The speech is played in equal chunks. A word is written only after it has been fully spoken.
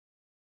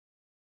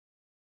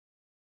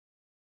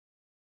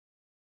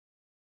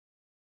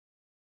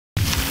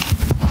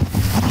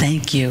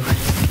Thank you.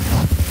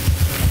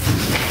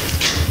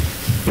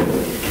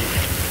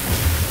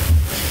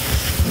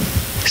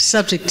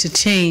 Subject to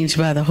change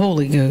by the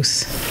Holy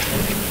Ghost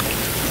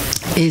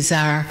is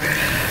our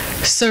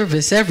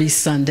service every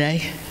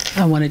Sunday.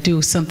 I want to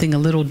do something a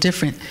little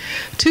different.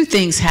 Two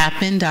things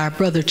happened. Our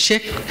brother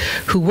Chick,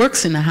 who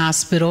works in the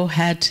hospital,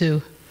 had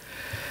to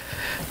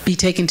be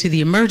taken to the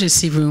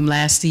emergency room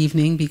last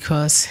evening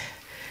because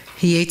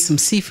he ate some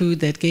seafood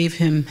that gave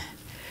him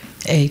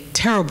a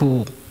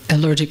terrible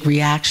allergic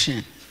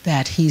reaction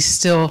that he's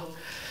still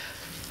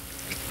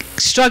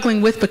struggling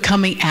with but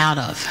coming out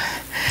of.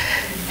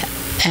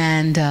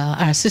 And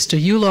our sister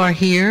Eular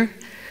here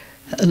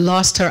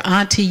lost her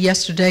auntie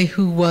yesterday,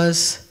 who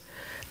was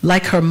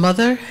like her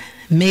mother,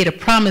 made a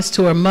promise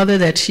to her mother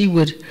that she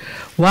would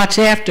watch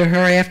after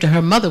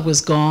her mother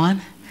was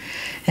gone.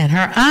 And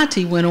her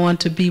auntie went on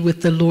to be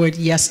with the Lord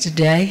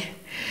yesterday.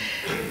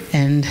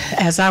 And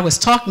as I was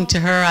talking to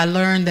her, I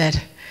learned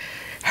that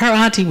her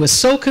auntie was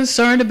so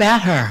concerned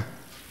about her.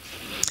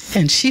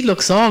 And she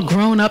looks all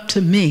grown up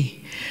to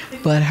me,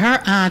 but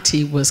her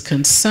auntie was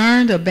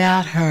concerned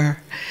about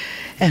her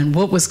and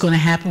what was going to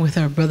happen with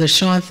her. Brother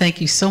Sean, thank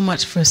you so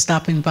much for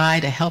stopping by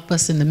to help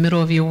us in the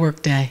middle of your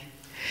workday.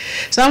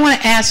 So I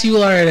want to ask you,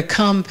 Laura, to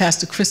come.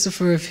 Pastor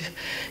Christopher, if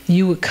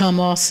you would come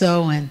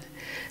also and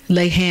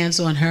lay hands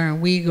on her.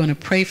 And we're going to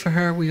pray for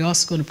her. We're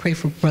also going to pray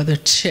for Brother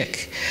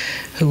Chick,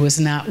 who was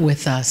not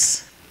with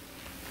us.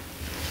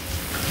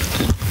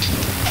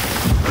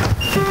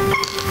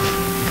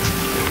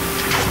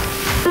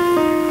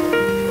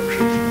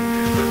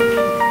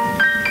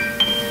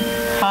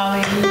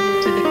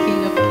 Hallelujah to the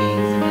King of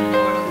Kings and the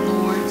Lord of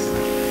Lords,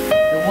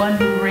 the one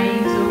who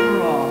reigns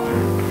over all.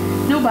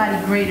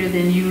 Nobody greater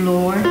than you,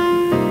 Lord. We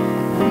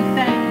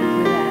thank you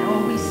for that.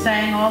 Oh, we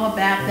sang all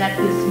about that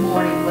this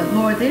morning. But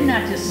Lord, they're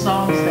not just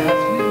songs to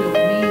us. We will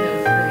mean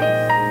those things.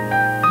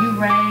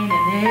 You reign,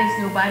 and there is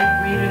nobody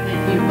greater than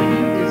you. And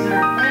you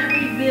deserve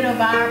every bit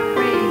of our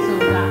praise, oh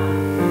God.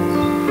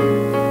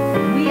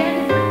 We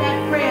ended with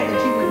that prayer that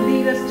you would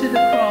lead us to the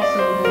cross,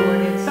 oh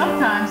Lord. And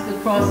sometimes the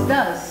cross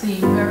does seem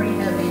very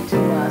heavy to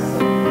us,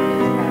 oh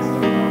Lord, as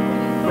Pastor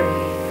already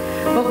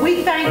prayed. But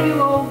we thank you,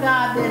 oh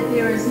God, that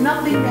there is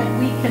nothing that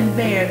we can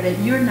bear that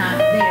you're not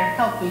there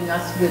helping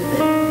us with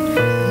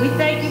it. We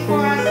thank you for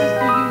our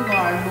sister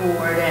Eular,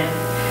 Lord, and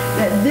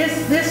that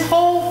this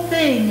whole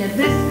thing and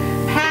this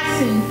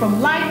passing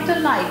from life to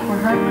life for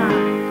her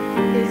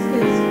mind is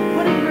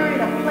putting her in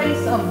a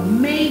place of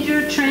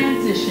major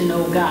transition,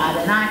 oh God.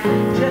 And I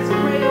just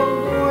pray,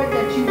 oh Lord,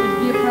 that you would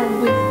give her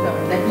wisdom,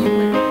 that you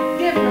would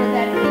give her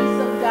that peace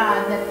of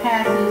God that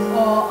passes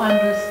all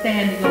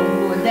understanding,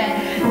 oh Lord,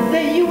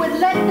 that you would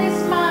let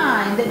this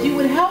mind, that you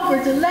would help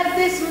her to let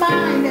this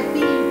mind that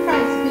be in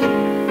Christ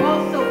be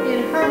also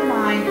in her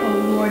mind,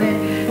 oh Lord.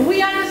 And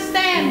we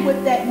understand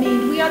what that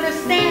means. We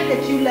understand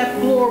that you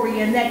left glory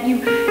and that you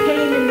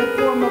came in the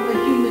form of a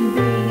human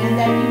being and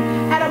that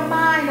you had a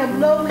mind of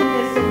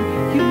lowliness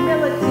and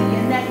humility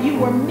and that you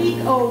were meek,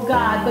 oh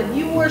God, but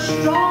you were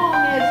strong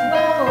as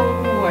well,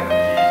 oh Lord.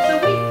 So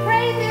we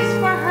pray this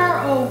for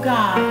her, oh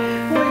God,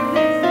 for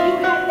you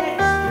had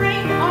that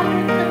strength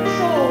under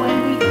control, and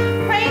we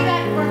pray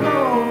that for her,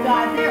 oh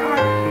God. There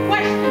are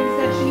questions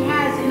that she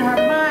has in her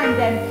mind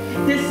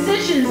and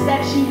decisions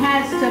that she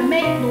has to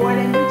make, Lord,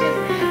 and we just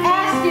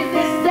ask you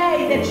this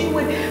day that you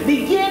would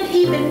begin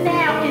even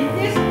now in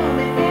this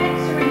moment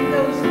answering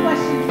those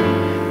questions.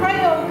 We pray,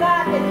 oh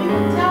God, that you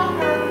would tell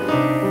her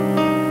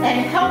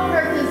and help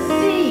her to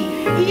see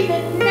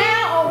even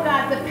now, oh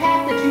God, the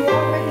path that you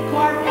already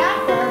carved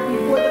out for her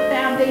before the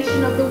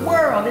foundation of the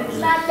world. It's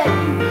not that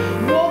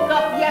you woke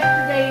up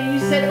yesterday and you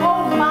said,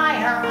 oh my,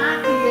 her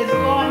auntie is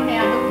gone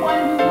now, the one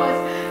who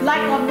was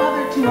like a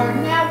mother to her.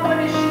 Now what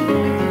is she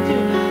going to do?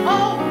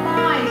 Oh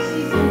my,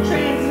 she's in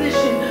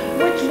transition.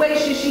 Which way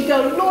should she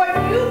go? Lord,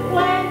 you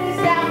planned this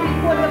out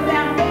before the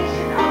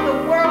foundation of the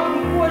world,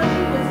 before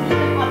she was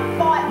even a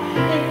thought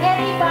in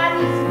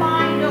anybody's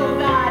mind, oh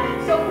God. And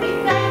so we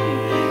thank you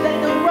that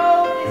the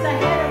road is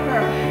ahead of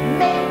her.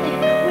 Make it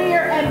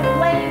clear and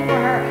plain for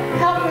her.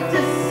 Help her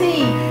to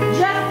see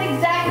just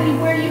exactly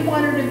where you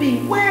want her to be,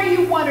 where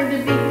you want her to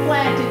be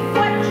planted,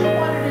 what you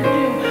want her to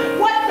do,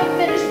 what the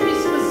ministry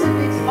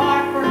specifics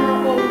are for her,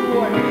 oh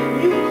Lord.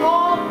 You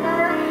called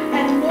her,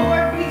 and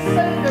Lord, we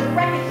see the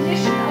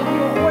recognition of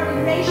your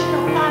ordination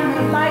upon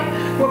her life,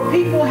 where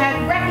people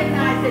have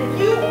recognized that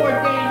you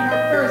ordained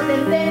her first,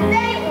 and then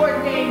they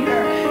ordained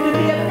her to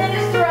be a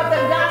minister of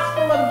the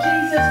gospel of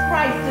Jesus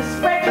Christ, to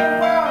spread your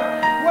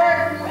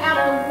word throughout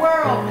the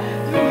world,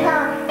 through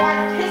her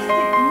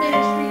artistic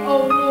ministry,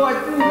 oh Lord,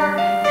 through her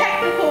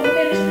technical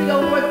ministry,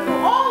 oh Lord,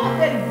 through all of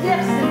the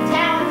gifts and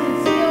talents and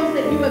skills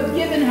that you have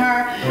given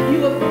her.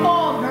 You have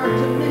called her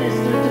to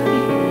minister to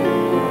people,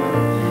 oh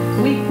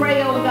Lord. We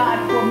pray, oh God,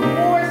 for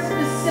more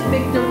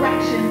specific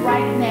direction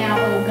right now,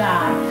 oh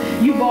God.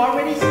 You've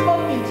already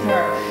spoken to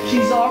her.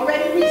 She's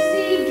already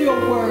received your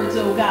words,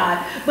 oh God.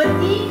 But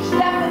each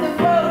step of the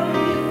road, you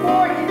give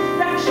more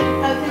instruction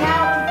of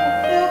how to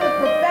fulfill the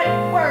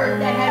prophetic word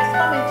that has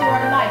come into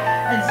her life.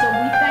 And so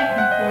we thank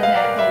you for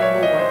that,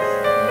 oh Lord.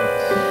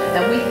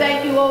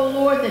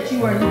 Lord, that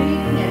you are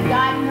leading and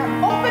guiding her.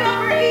 Open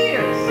up her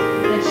ears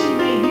that she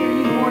may hear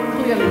you more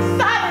clearly.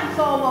 Silence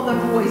all other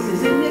voices.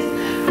 In this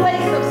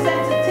place of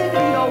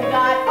sensitivity, oh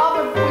God,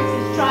 other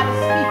voices try to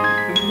speak.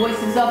 The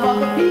voices of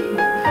other people,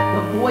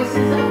 the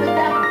voices of the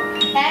devil,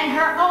 and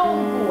her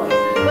own voice.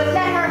 But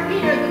let her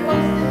hear the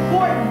most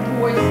important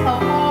voice of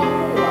all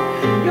four.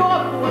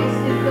 Your voice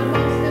is the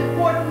most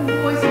important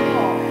voice of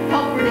all.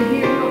 Help her to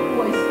hear your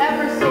voice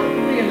ever so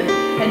clearly.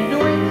 And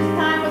during this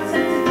time of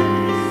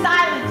sensitivity,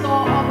 silence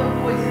all other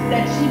voices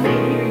that she may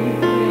hear you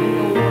clearly,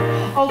 O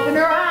Lord. Open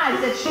her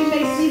eyes that she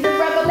may see the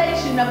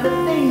revelation of the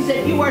things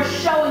that you are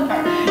showing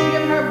her.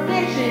 Give her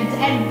visions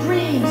and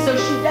dreams so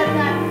she does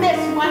not miss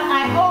one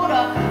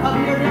iota of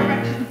your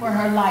direction for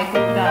her life,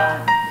 O God.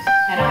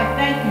 And I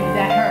thank you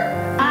that her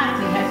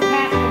auntie has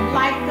passed from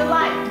life to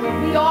life, where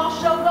we all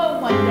shall go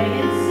one day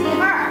and see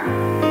her.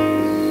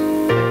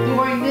 But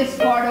during this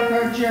part of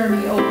her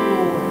journey, O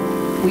Lord,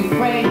 we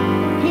pray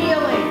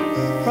healings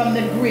from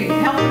the grief.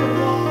 Help her to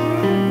walk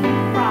through the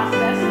grief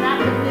process, not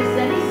to miss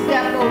any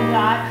step, oh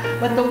God,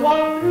 but to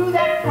walk through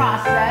that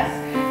process,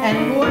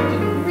 and Lord, to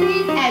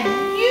grieve as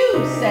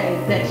you say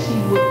that she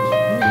would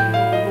grieve,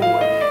 oh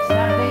Lord. It's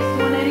not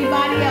based on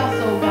anybody else,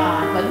 oh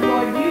God, but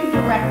Lord, you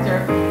direct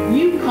her,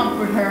 you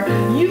comfort her,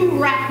 you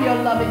wrap your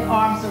loving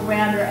arms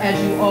around her as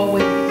you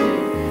always do.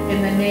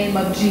 In the name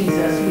of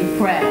Jesus, we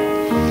pray.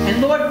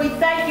 And Lord, we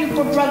thank you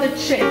for Brother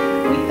Chick.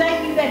 We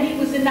thank you that he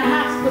was in the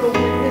hospital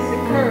when this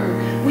occurred.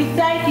 We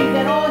thank you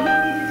that all he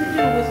needed to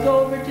do was go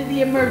over to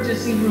the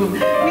emergency room. We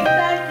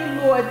thank you,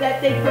 Lord,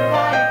 that they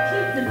provided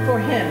treatment for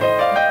him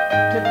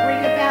to bring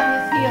about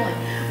his healing.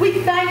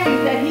 We thank you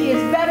that he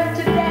is better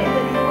today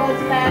than he was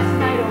last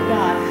night, oh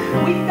God.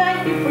 We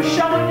thank you for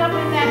showing up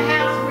in that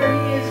house where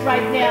he is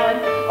right now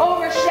and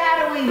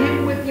overshadowing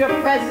him with your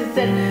presence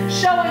and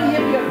showing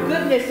him your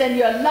goodness and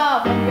your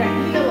love and your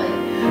healing.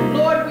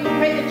 Lord, we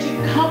pray that you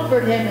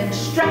comfort him and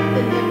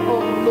strengthen him, oh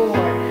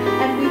Lord.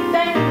 And we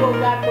thank you, oh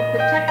God, for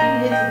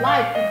protecting his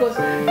life, because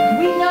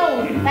we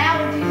know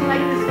maladies like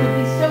this could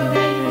be so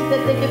dangerous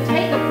that they could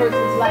take a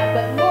person's life.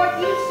 But Lord,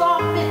 you saw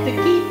fit to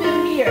keep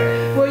him here,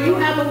 for you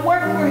have a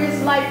work for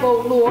his life,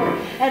 oh Lord.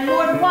 And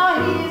Lord,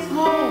 while he is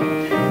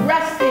home,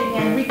 resting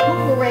and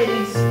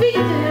recuperating, speak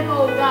to him,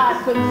 oh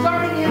God,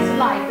 concerning his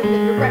life and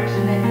the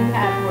direction that you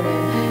have for him.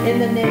 In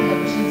the name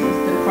of Jesus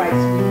the Christ,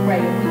 we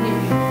pray, and we give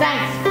you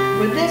thanks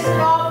for this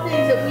and all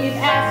things that we have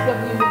asked of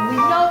you, and we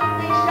know that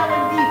they shall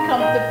indeed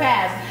come to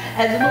pass.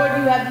 As Lord,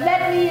 you have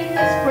led me in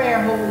this prayer,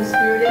 Holy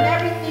Spirit, and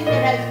everything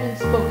that has been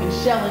spoken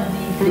shall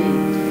indeed be.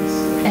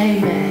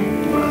 Amen.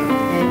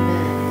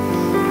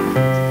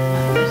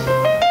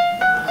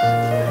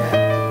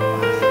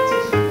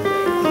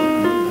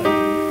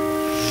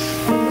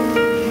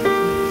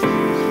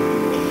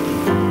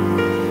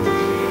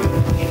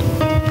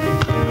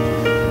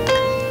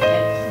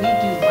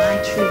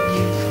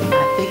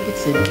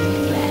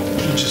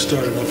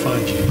 Started, I'll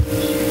find you.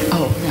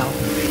 Oh, no.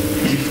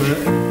 You fret?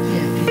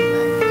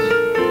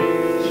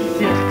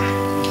 Yeah,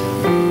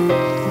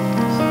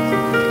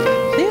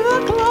 be the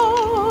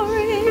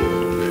glory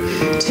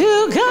to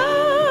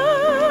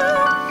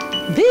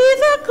God, be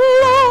the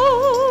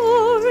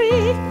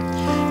glory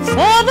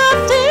for the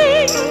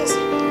things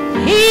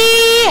he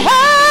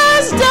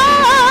has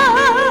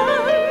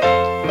done.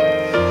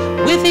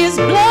 With his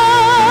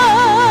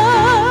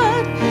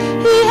blood,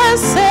 he has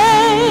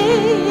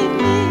saved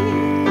me.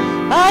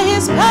 By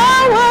his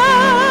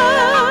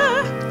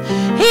power,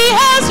 he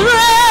has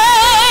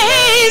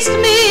raised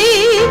me.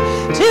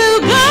 To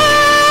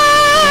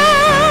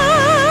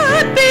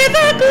God be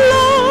the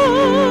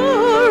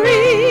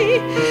glory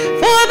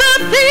for the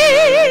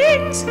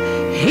things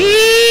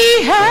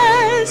he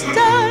has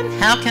done.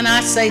 How can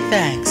I say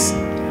thanks?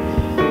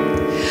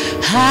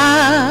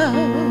 How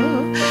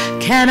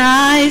can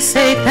I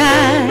say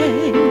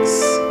thanks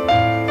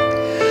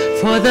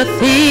for the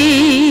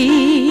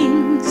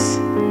things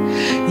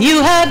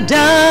you have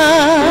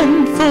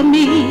done for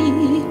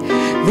me?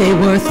 They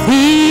were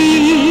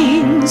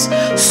things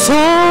so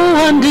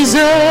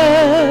undeserved,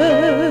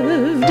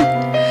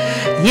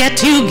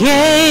 yet you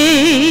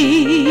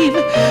gave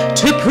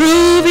to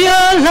prove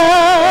your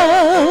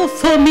love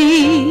for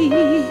me.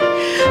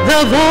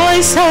 The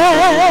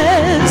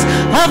voices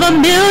of a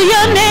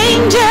million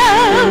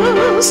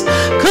angels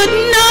could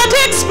not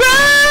express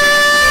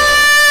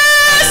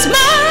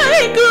my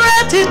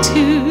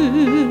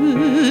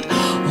gratitude.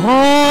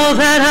 All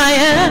that I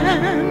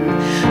am,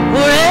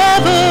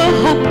 forever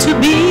hope to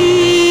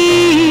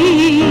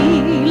be,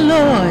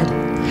 Lord,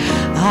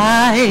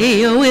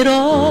 I owe it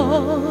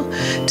all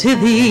to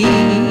thee.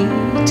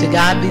 To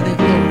God be the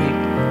glory.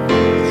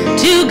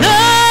 To God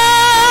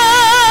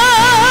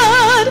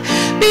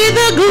be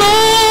the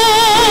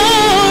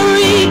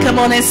glory. Come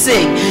on and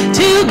sing.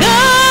 To God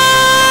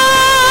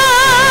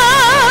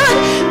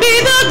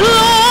be the glory.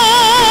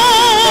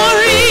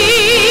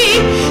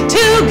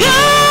 To God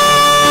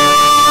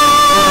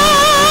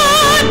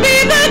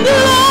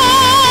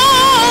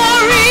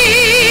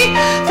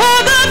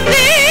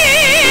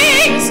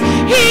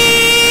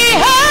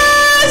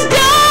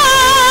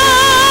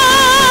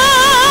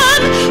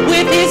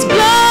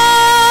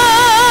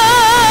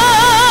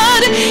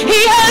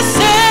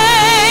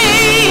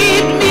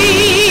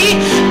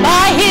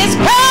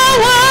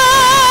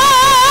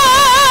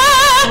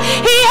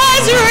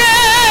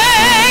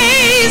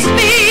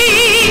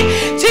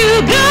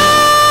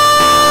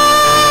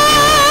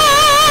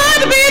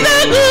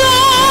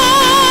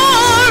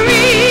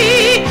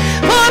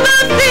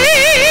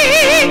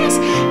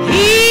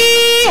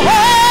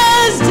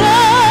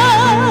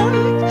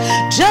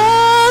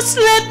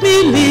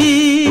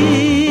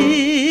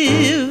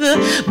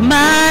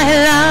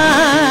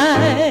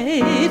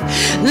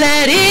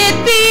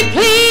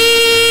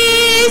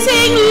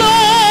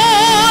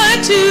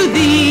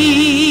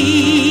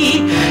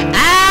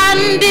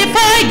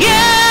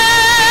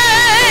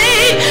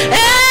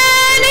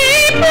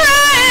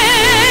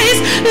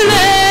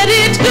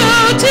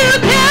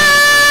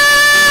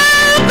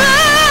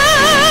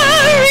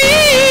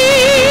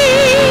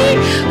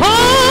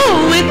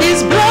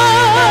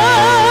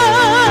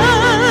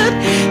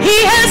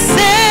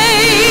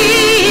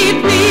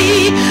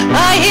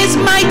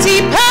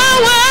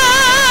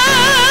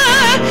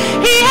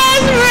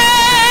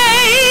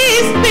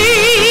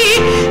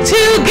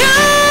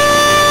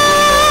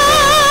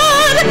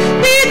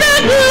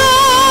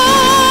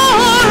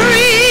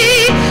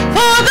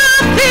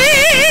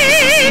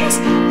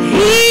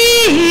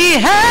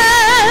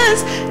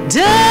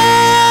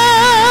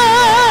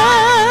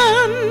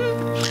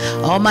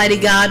Almighty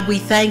God, we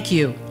thank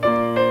you.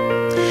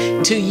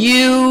 To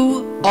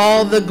you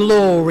all the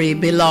glory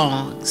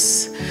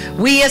belongs.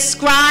 We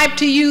ascribe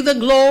to you the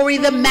glory,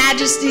 the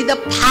majesty, the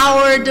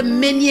power,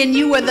 dominion.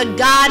 You are the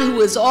God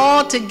who is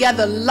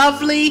altogether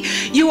lovely.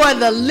 You are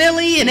the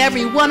lily in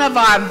every one of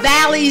our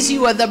valleys.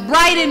 You are the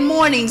bright and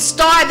morning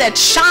star that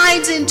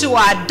shines into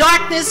our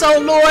darkness, O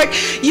Lord.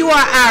 You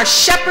are our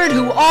shepherd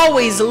who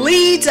always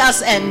leads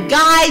us and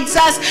guides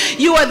us.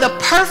 You are the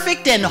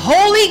perfect and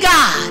holy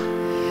God.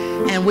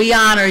 And we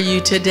honor you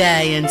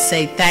today and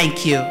say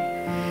thank you.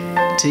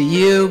 To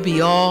you be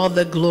all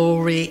the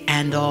glory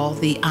and all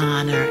the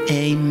honor.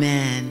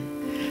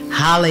 Amen.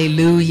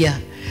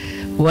 Hallelujah.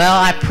 Well,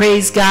 I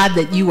praise God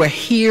that you are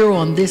here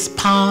on this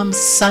Palm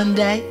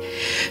Sunday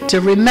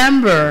to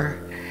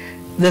remember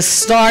the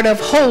start of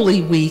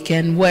Holy Week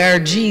and where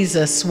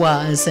Jesus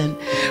was. And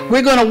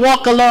we're going to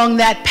walk along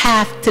that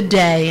path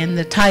today. And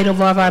the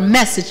title of our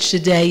message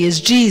today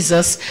is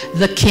Jesus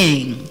the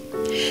King.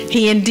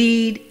 He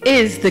indeed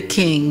is the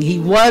King. He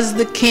was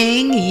the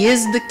King. He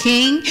is the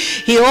King.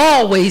 He'll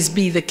always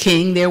be the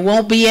King. There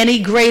won't be any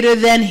greater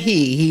than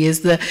He. He is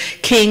the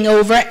King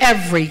over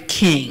every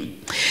king.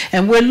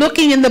 And we're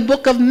looking in the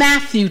book of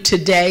Matthew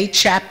today,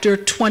 chapter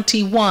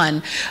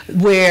 21,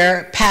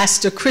 where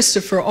Pastor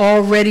Christopher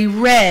already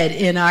read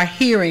in our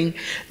hearing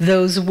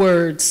those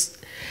words.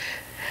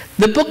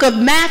 The book of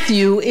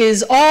Matthew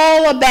is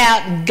all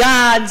about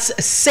God's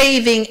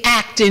saving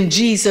act in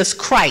Jesus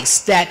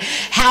Christ, that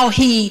how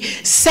he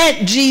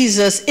sent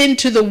Jesus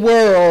into the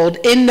world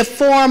in the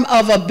form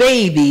of a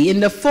baby, in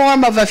the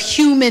form of a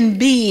human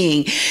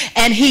being,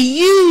 and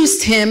he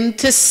used him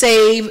to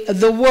save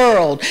the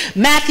world.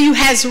 Matthew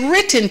has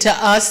written to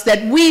us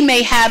that we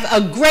may have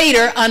a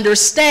greater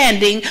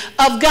understanding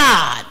of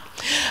God.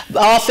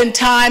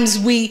 Oftentimes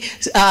we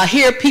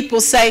hear people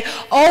say,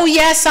 oh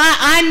yes,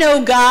 I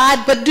know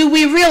God, but do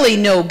we really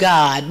know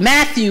God?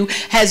 Matthew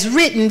has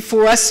written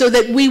for us so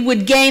that we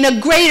would gain a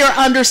greater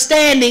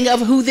understanding of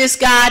who this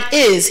God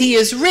is. He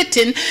has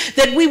written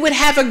that we would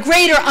have a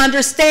greater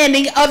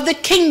understanding of the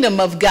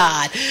kingdom of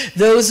God.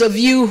 Those of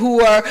you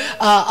who are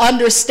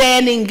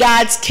understanding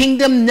God's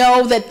kingdom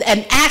know that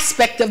an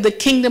aspect of the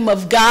kingdom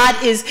of God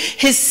is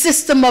his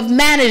system of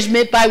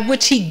management by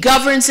which he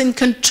governs and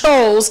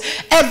controls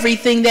everything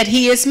that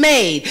he has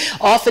made.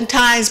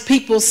 Oftentimes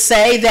people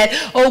say that,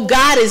 oh,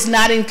 God is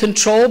not in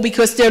control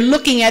because they're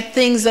looking at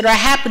things that are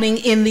happening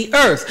in the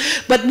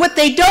earth. But what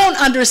they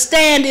don't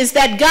understand is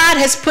that God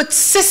has put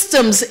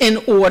systems in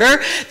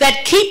order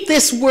that keep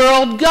this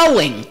world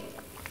going.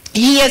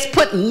 He has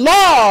put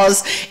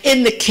laws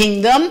in the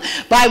kingdom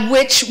by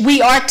which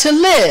we are to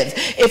live.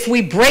 If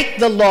we break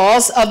the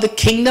laws of the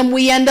kingdom,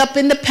 we end up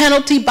in the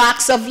penalty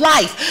box of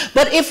life.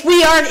 But if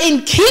we are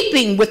in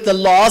keeping with the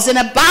laws and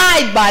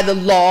abide by the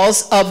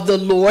laws of the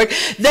Lord,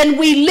 then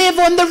we live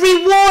on the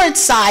reward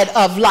side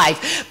of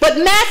life. But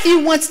Matthew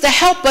wants to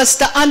help us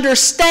to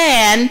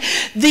understand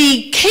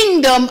the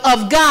kingdom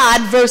of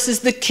God versus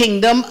the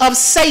kingdom of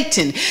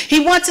Satan. He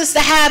wants us to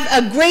have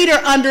a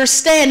greater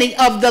understanding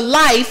of the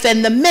life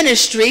and the ministry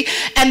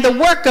and the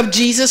work of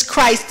Jesus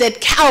Christ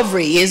at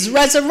Calvary, his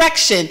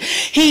resurrection.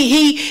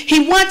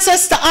 He wants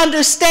us to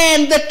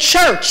understand the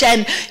church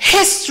and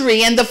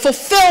history and the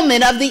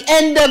fulfillment of the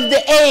end of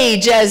the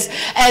age,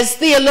 as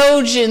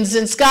theologians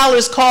and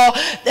scholars call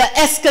the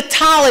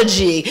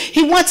eschatology.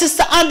 He wants us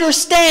to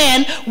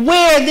understand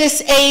where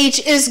this age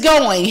is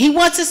going. He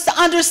wants us to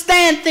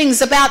understand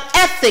things about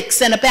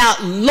ethics and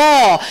about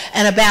law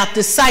and about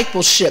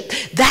discipleship.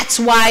 That's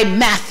why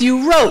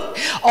Matthew wrote.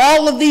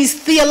 All of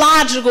these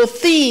theological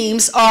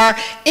themes are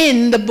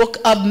in the book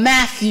of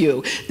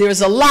Matthew.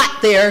 There's a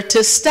lot there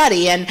to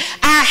study, and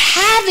our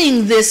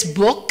having this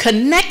book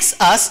connects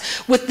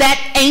us with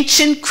that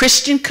ancient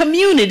Christian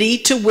community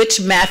to which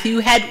Matthew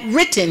had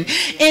written,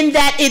 in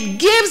that it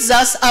gives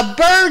us a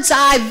bird's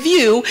eye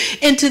view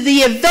into the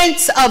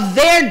events of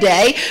their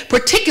day,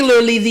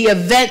 particularly the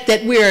event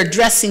that we're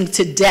addressing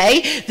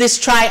today, this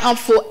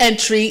triumphal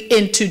entry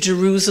into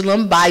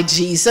Jerusalem by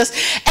Jesus.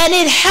 And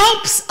it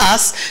helps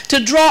us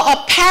to draw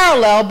a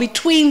parallel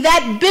between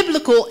that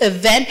biblical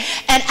event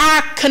and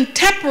our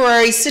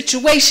contemporary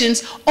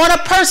situations on a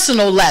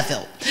personal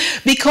level.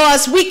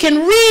 Because we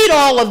can read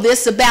all of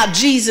this about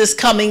Jesus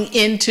coming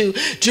into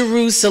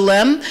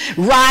Jerusalem,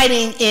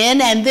 riding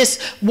in, and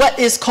this what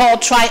is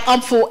called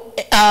triumphal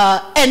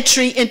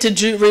entry into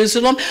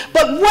Jerusalem.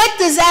 But what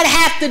does that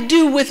have to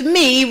do with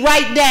me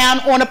right down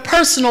on a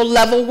personal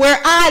level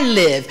where I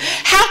live?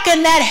 How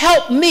can that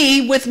help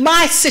me with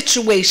my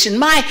situation,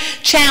 my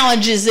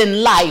challenges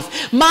in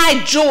life,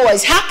 my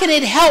joys? How can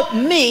it help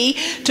me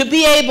to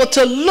be able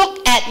to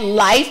look at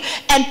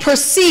life and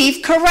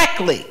perceive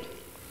correctly?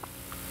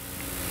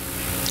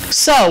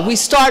 So we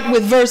start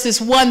with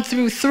verses 1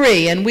 through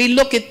 3 and we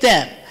look at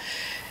them.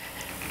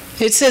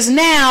 It says,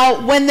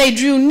 now when they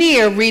drew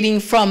near, reading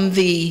from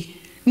the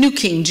New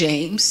King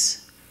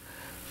James,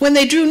 When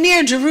they drew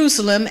near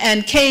Jerusalem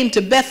and came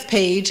to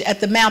Bethphage at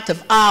the Mount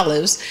of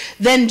Olives,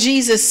 then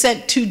Jesus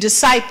sent 2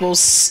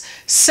 disciples,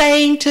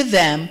 saying to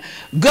them,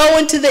 "Go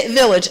into the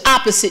village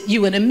opposite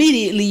you, and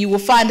immediately you will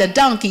find a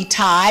donkey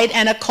tied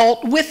and a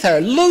colt with her.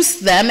 Loose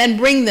them and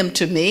bring them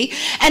to me.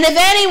 And if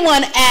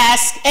anyone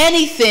asks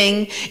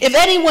anything, if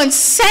anyone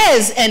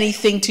says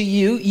anything to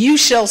you, you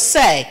shall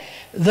say,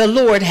 'The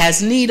Lord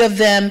has need of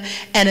them,'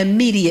 and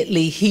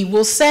immediately he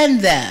will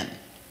send them."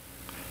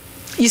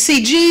 You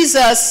see,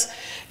 Jesus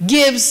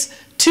gives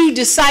 2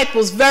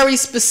 disciples very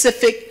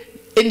specific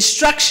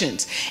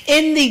instructions.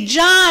 In the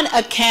John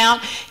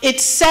account,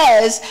 it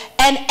says,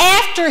 and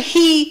after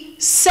he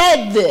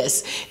said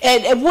this,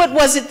 and what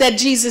was it that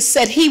Jesus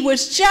said? He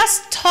was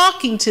just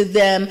talking to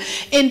them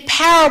in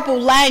parable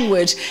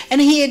language,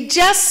 and he had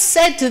just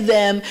said to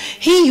them,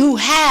 "He who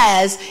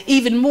has,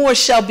 even more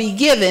shall be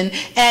given,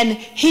 and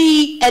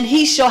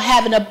he shall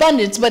have an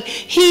abundance. But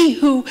he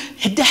who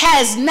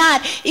has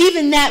not,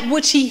 even that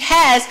which he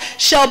has,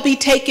 shall be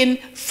taken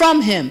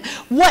from him."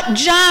 What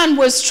John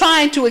was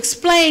trying to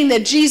explain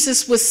that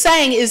Jesus was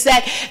saying is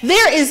that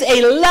there is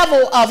a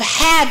level of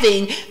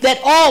having that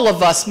all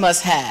of us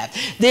must have.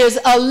 There's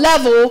a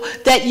level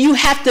that you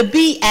have to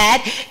be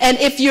at, and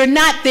if you're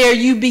not there,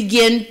 you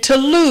begin to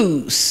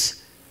lose.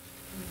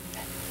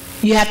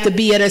 You have to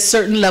be at a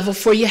certain level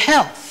for your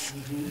health,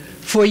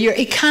 for your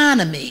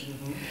economy,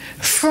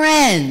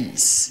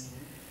 friends.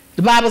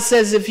 The Bible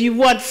says if you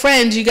want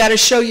friends, you got to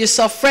show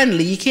yourself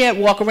friendly. You can't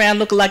walk around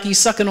looking like you're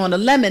sucking on a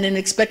lemon and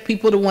expect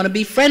people to want to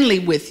be friendly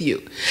with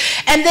you.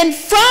 And then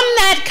from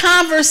that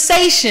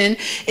conversation,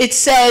 it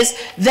says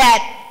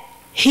that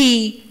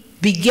he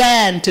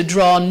began to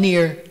draw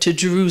near to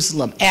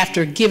Jerusalem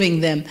after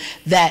giving them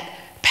that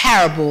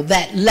parable,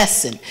 that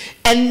lesson.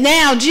 And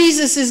now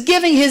Jesus is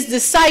giving his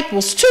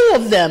disciples, two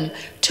of them,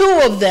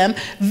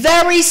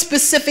 very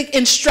specific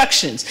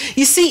instructions.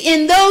 You see,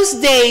 in those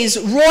days,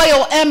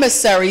 royal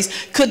emissaries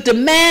could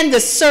demand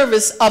the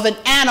service of an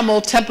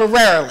animal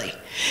temporarily.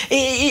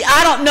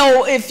 I don't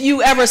know if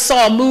you ever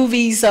saw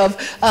movies of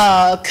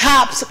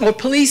cops or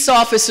police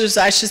officers,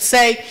 I should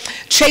say,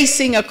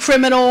 chasing a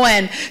criminal,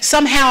 and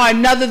somehow or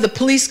another the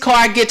police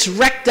car gets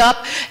wrecked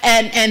up,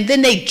 and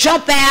then they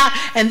jump out,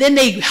 and then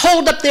they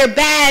hold up their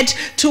badge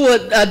to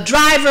a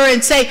driver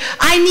and say,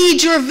 "I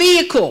need your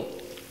vehicle."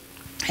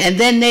 And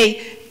then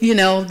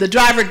the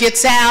driver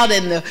gets out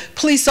and the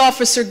police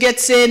officer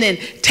gets in and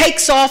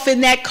takes off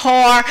in that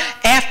car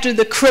after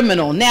the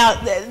criminal. Now,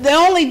 the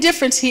only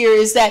difference here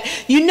is that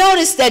you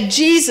notice that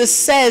Jesus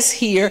says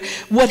here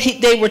what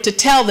they were to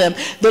tell them.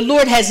 The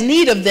Lord has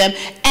need of them,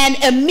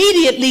 and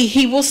immediately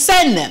he will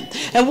send them.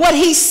 And what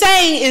he's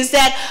saying is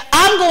that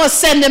I'm going to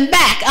send them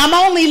back. I'm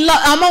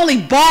only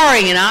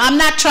borrowing, and I'm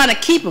not trying to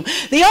keep them.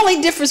 The only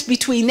difference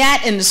between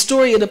that and the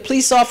story of the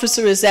police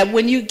officer is that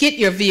when you get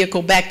your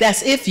vehicle back,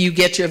 that's if you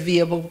get your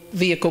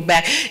vehicle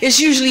back, it's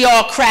usually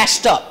all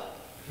crashed up.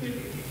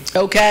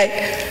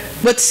 Okay?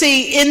 But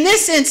see, in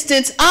this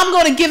instance, I'm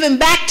going to give him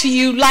back to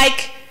you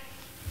like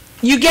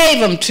you gave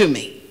him to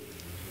me.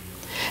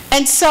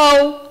 And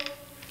so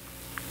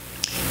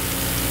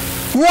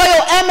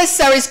royal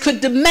emissaries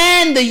could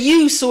demand the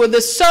use or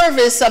the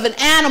service of an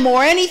animal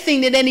or anything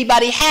that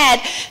anybody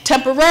had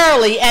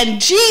temporarily, and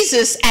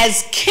Jesus,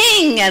 as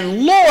King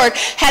and Lord,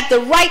 had the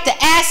right to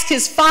ask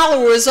his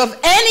followers of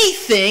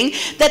anything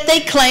that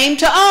they claimed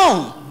to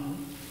own.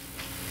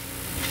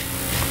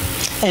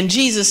 And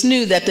Jesus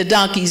knew that the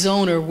donkey's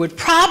owner would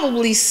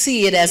probably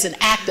see it as an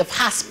act of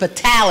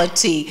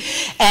hospitality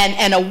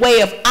and a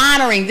way of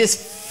honoring this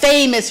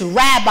famous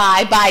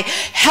rabbi by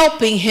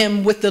helping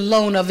him with the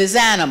loan of his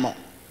animal.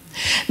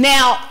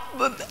 Now,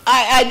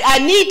 I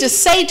need to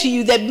say to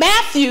you that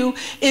Matthew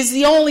is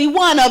the only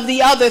one of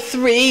the other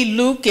 3,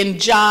 Luke and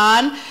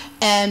John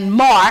and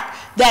Mark,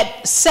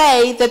 that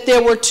say that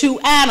there were 2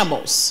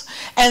 animals.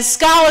 And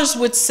scholars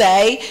would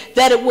say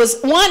that it was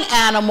one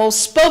animal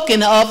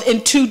spoken of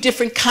in 2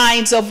 different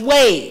kinds of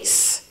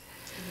ways.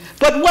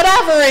 But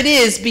whatever it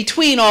is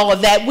between all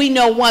of that, we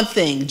know one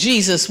thing.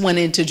 Jesus went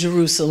into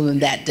Jerusalem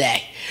that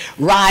day,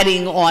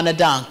 riding on a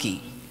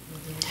donkey.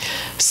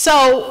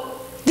 So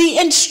the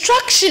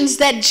instructions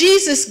that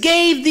Jesus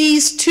gave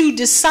these 2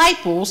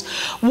 disciples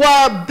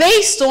were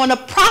based on a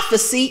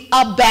prophecy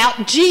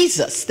about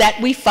Jesus that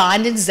we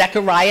find in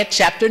Zechariah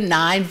chapter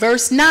 9,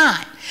 verse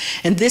 9.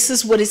 And this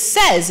is what it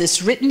says.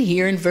 It's written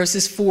here in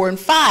verses 4 and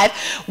 5.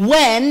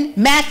 When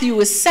Matthew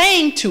is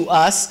saying to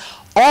us,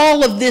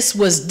 all of this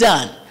was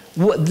done.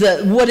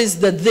 What is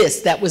the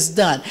this that was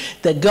done?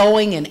 The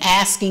going and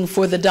asking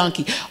for the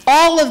donkey.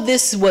 All of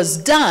this was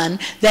done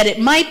that it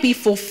might be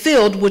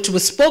fulfilled, which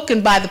was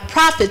spoken by the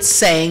prophets,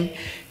 saying,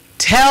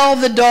 "Tell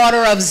the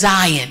daughter of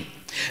Zion,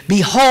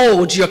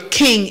 behold, your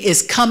king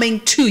is coming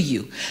to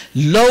you,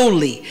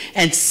 lowly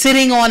and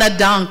sitting on a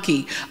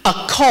donkey, a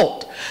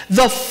colt,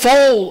 the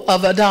foal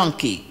of a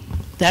donkey."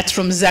 That's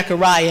from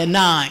Zechariah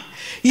 9.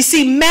 You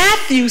see,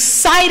 Matthew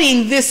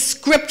citing this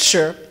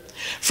scripture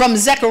from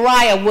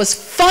Zechariah was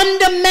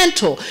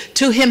fundamental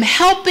to him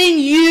helping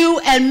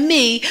you and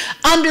me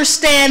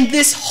understand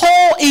this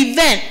whole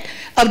event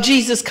of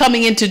Jesus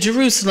coming into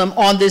Jerusalem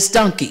on this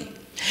donkey.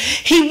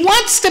 He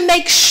wants to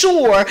make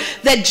sure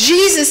that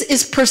Jesus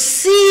is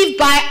perceived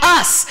by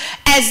us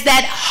as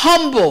that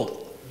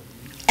humble,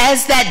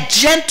 as that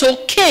gentle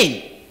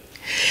king.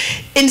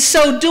 In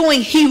so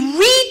doing, he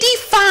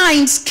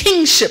redefines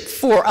kingship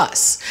for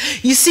us.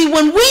 You see,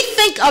 when we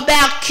think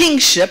about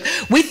kingship,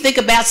 we think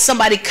about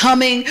somebody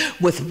coming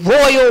with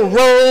royal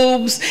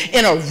robes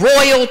in a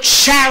royal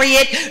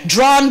chariot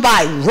drawn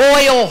by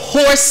royal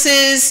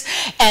horses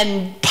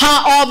and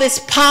all this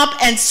pomp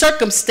and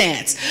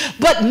circumstance.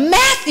 But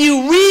Matthew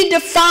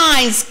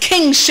redefines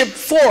kingship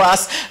for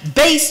us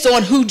based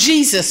on who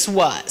Jesus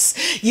was.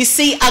 You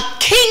see, a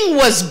king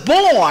was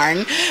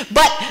born,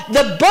 but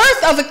the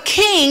birth of a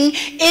king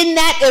in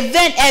that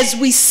event, as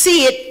we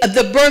see it,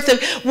 the birth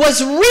of,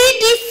 was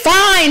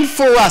redefined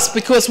for us,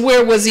 because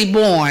where was he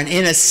born?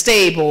 In a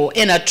stable,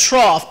 in a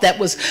trough that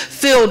was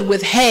filled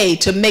with hay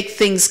to make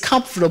things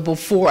comfortable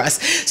for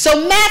us.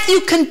 So Matthew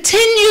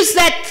continues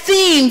that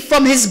theme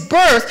from his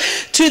birth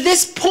to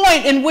this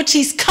point in which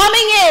he's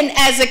coming in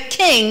as a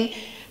king,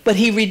 but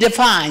he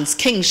redefines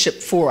kingship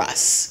for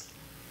us.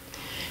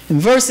 In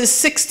verses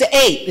 6 to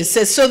 8, it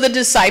says, so the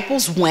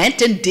disciples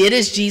went and did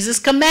as Jesus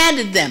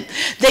commanded them.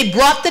 They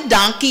brought the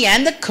donkey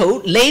and the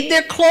coat, laid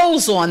their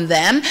clothes on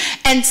them,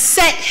 and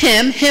set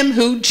him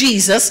who,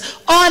 Jesus,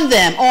 on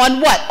them.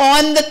 On what?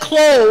 On the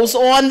clothes,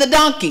 on the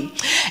donkey.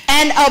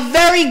 And a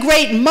very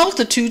great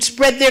multitude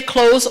spread their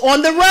clothes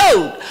on the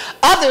road.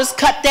 Others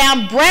cut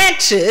down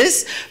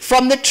branches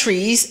from the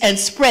trees and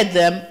spread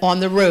them on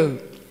the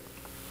road.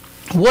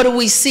 What do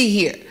we see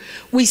here?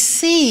 We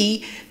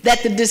see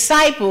that the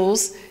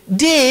disciples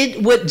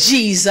did what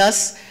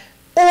Jesus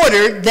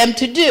ordered them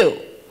to do.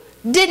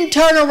 Didn't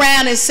turn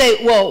around and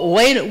say, well,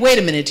 wait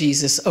a minute,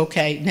 Jesus.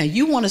 Okay, now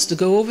you want us to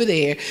go over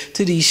there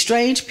to these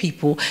strange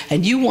people,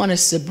 and you want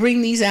us to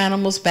bring these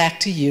animals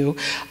back to you.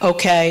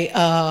 Okay,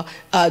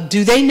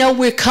 do they know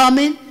we're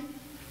coming?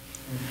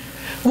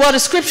 Well, the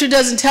scripture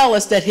doesn't tell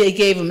us that he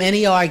gave them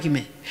any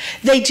argument.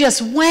 They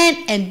just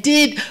went and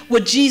did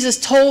what Jesus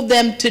told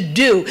them to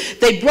do.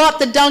 They brought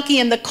the donkey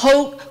and the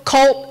colt,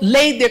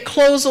 laid their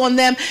clothes on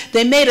them.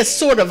 They made a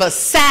sort of a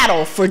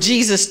saddle for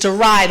Jesus to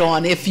ride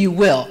on, if you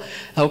will,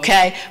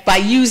 okay? By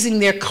using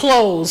their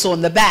clothes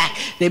on the back,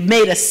 they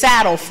made a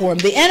saddle for him.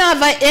 The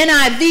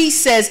NIV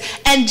says,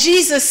 and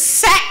Jesus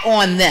sat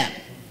on them.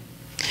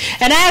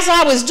 And as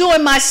I was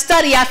doing my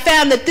study, I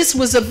found that this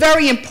was a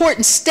very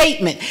important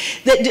statement,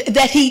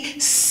 that he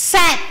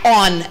sat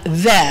on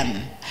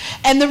them.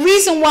 And the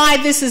reason why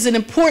this is an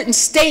important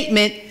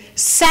statement,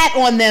 sat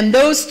on them,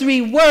 those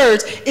three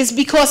words, is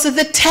because of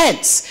the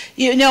tense.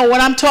 You know,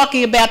 when I'm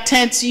talking about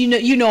tense,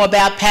 you know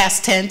about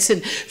past tense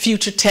and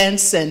future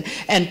tense and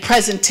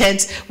present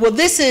tense. Well,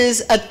 this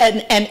is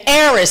an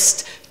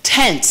aorist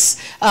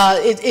tense.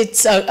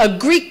 It's a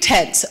Greek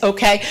tense,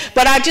 okay?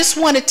 But I just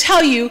want to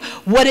tell you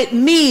what it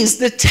means.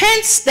 The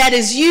tense that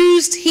is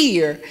used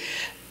here,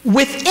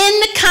 within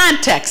the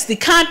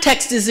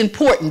context is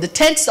important. The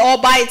tense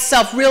all by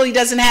itself really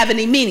doesn't have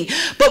any meaning.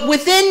 But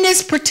within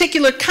this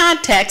particular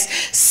context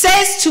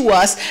says to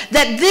us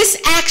that this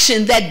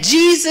action that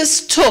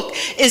Jesus took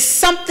is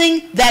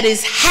something that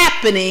is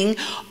happening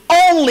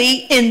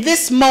only in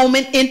this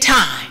moment in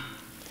time,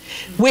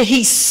 where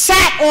he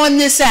sat on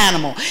this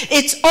animal.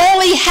 It's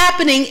only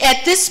happening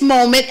at this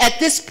moment, at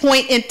this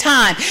point in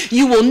time.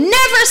 You will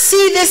never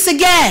see this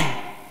again.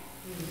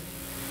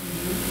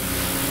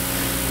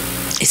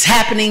 It's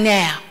happening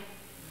now.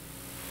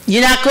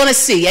 You're not going to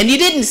see, and you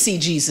didn't see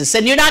Jesus,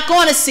 and you're not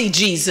going to see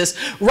Jesus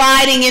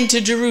riding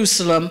into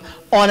Jerusalem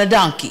on a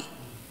donkey.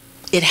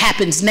 It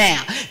happens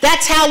now.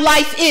 That's how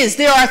life is.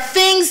 There are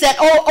things that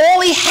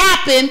only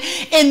happen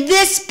in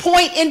this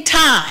point in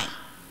time.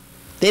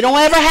 They don't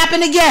ever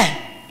happen again.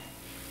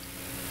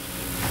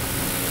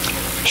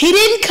 He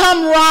didn't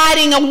come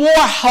riding a war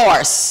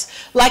horse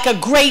like a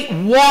great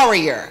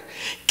warrior.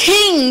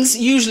 Kings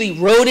usually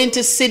rode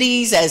into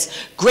cities as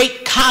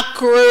great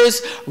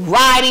conquerors,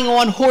 riding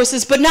on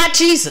horses, but not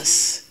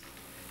Jesus.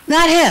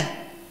 Not him.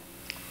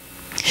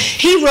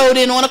 He rode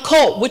in on a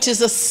colt, which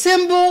is a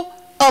symbol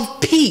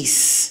of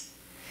peace.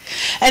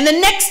 And the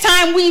next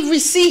time we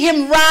see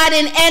him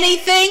riding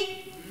anything,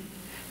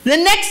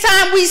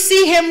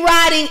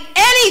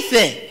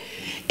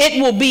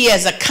 it will be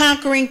as a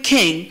conquering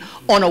king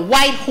on a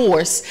white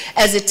horse,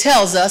 as it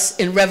tells us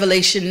in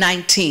Revelation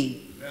 19.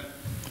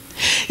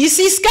 You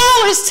see,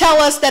 scholars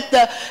tell us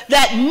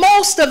that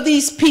most of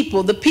these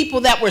people, the people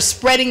that were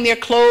spreading their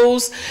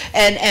clothes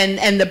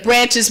and the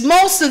branches,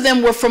 most of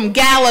them were from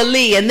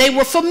Galilee, and they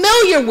were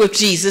familiar with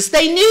Jesus.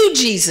 They knew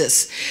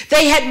Jesus.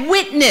 They had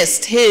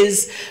witnessed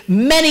his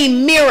many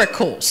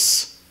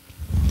miracles.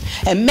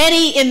 And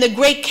many in the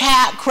great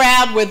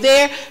crowd were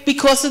there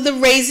because of the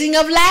raising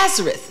of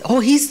Lazarus. Oh,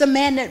 he's the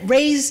man that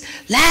raised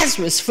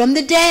Lazarus from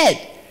the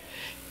dead.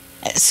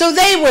 So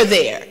they were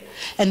there.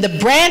 and the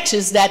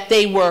branches that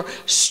they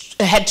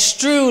had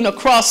strewn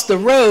across the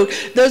road,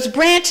 those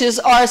branches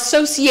are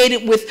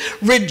associated with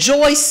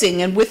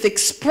rejoicing and with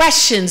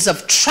expressions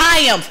of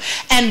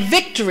triumph and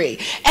victory.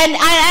 And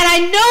I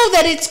know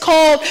that it's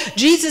called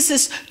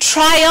Jesus'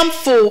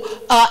 triumphal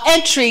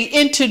entry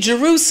into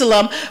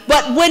Jerusalem,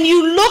 but when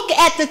you look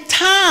at the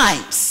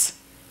times,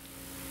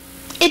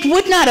 it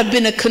would not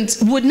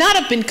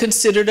have been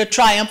considered a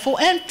triumphal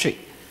entry.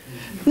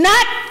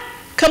 Not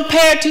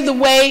compared to the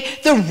way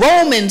the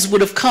Romans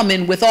would have come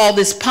in with all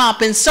this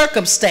pomp and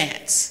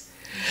circumstance.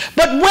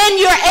 But when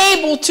you're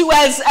able to,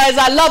 as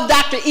I love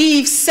Dr.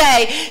 Eve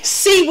say,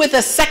 see with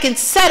a second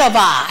set of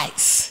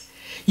eyes,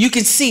 you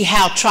can see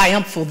how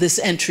triumphal this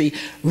entry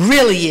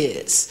really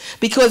is,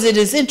 because it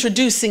is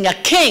introducing a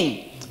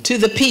king to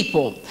the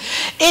people.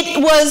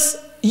 It was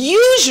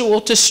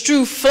usual to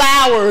strew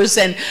flowers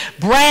and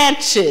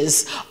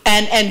branches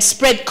and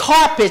spread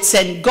carpets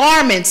and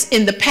garments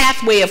in the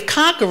pathway of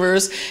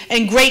conquerors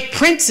and great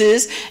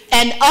princes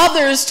and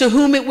others to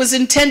whom it was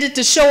intended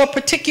to show a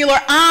particular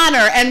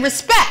honor and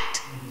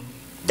respect.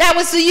 That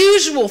was the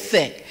usual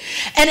thing.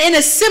 And in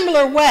a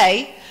similar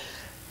way,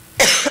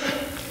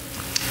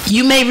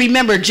 you may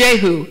remember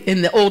Jehu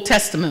in the Old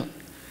Testament.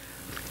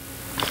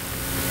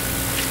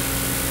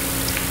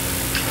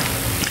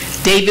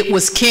 David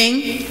was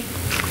king.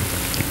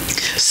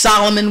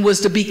 Solomon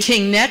was to be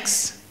king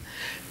next.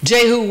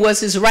 Jehu was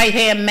his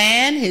right-hand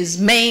man, his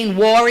main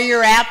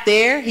warrior out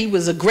there. He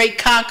was a great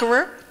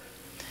conqueror.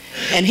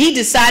 And he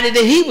decided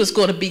that he was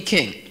going to be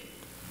king.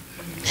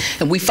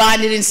 And we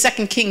find it in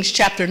 2 Kings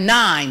chapter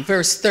 9,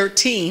 verse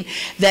 13,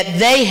 that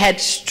they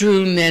had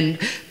strewn and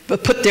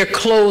put their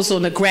clothes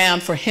on the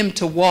ground for him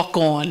to walk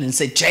on and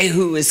say,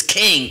 Jehu is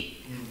king.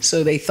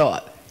 So they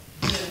thought.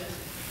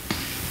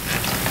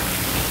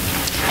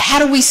 How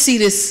do we see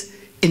this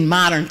in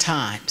modern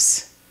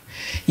times?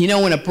 You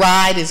know, when a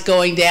bride is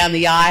going down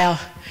the aisle,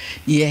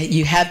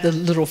 you have the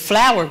little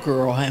flower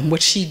girl, and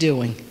what's she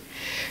doing?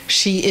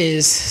 She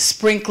is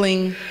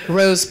sprinkling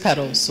rose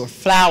petals or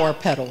flower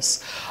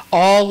petals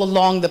all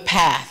along the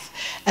path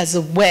as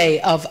a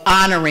way of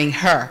honoring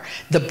her,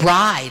 the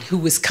bride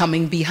who is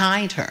coming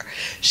behind her.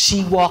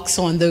 She walks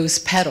on those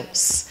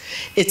petals.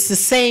 It's the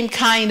same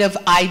kind of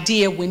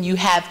idea when you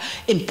have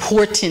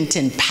important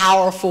and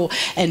powerful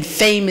and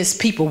famous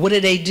people. What do?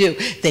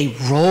 They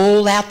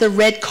roll out the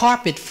red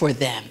carpet for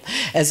them.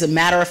 As a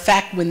matter of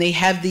fact, when they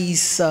have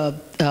these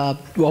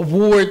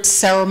award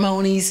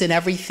ceremonies and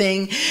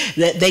everything,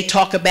 they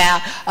talk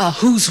about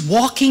who's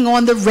walking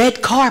on the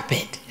red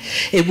carpet.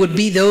 It would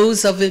be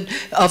those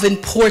of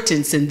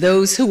importance and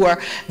those who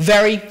are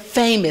very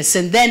famous.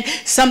 And then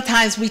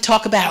sometimes we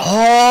talk about,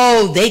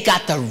 oh, they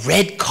got the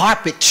red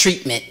carpet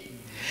treatment.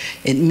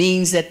 It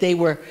means that they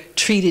were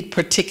treated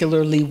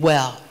particularly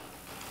well.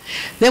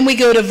 Then we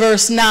go to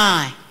verse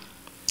 9,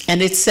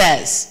 and it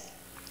says,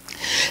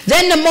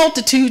 then the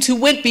multitudes who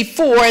went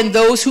before and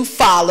those who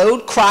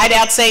followed cried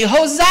out, saying,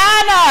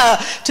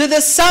 Hosanna to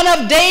the Son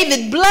of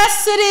David.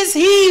 Blessed is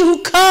he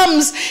who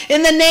comes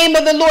in the name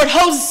of the Lord.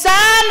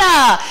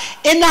 Hosanna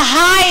in the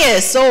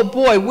highest. Oh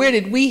boy, where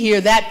did we hear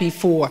that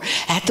before?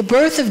 At the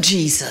birth of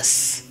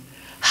Jesus.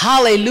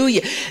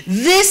 Hallelujah.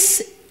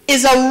 This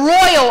is a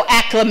royal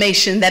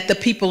acclamation that the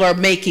people are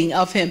making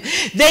of him.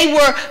 They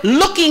were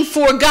looking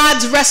for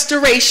God's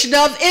restoration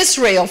of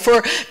Israel,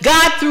 for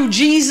God through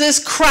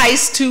Jesus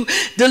Christ to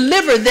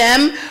deliver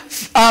them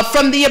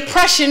from the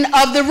oppression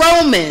of the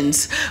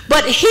Romans.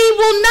 But he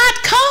will not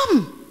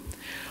come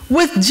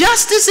with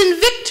justice and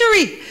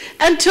victory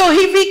until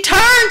he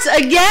returns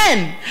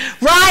again,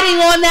 riding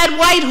on that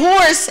white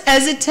horse,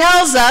 as it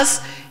tells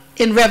us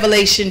in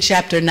Revelation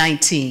chapter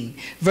 19,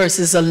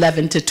 verses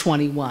 11 to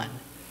 21.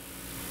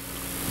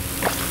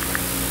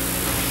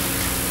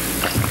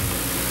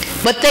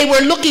 But they were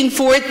looking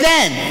for it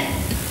then.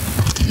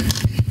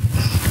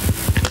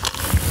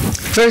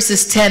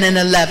 Verses 10 and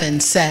 11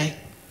 say,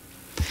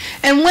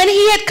 and when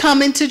he had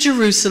come into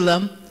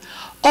Jerusalem,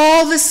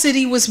 all the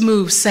city was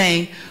moved,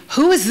 saying,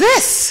 who is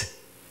this?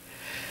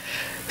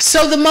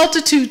 So the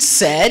multitude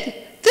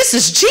said, this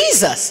is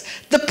Jesus,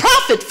 the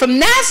prophet from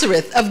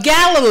Nazareth of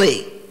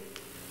Galilee.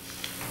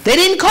 They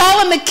didn't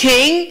call him a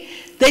king.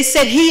 They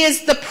said he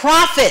is the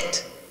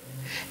prophet.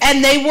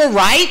 And they were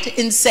right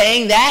in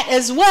saying that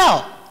as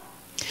well.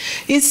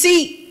 You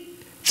see,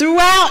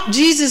 throughout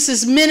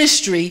Jesus'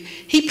 ministry,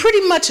 he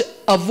pretty much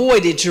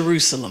avoided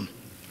Jerusalem.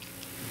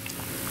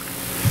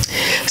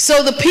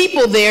 So the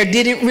people there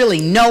didn't really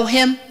know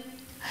him.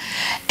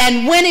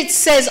 And when it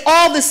says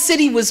all the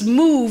city was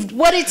moved,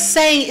 what it's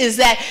saying is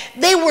that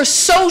they were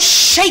so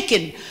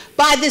shaken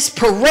by this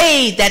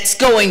parade that's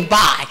going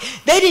by.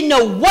 They didn't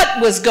know what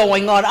was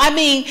going on. I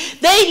mean,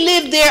 they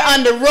lived there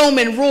under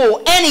Roman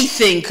rule.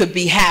 Anything could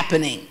be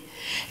happening.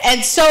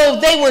 And so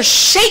they were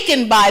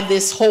shaken by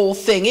this whole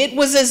thing. It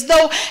was as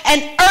though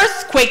an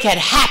earthquake had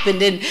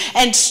happened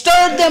and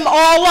stirred them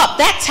all up.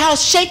 That's how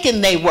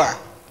shaken they were.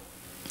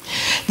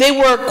 They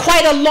were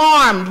quite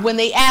alarmed when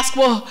they asked,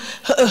 well,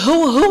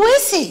 who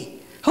is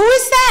he? Who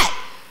is that?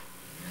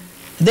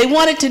 They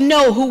wanted to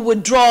know who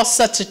would draw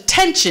such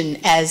attention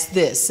as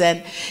this.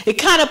 And it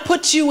kind of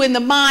puts you in the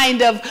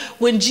mind of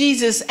when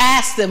Jesus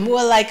asked them,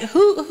 well, like,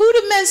 who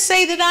do men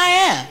say that I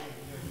am?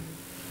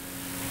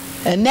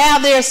 And now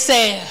they're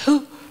saying,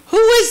 who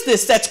is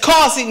this that's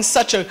causing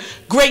such a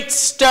great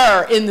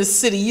stir in the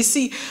city? You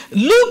see,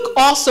 Luke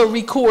also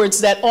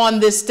records that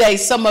on this day,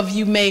 some of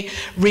you may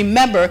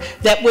remember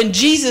that when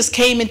Jesus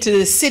came into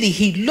the city,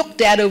 he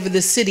looked out over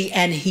the city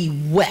and he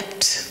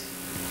wept.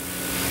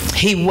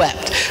 He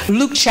wept.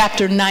 Luke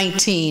chapter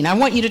 19. I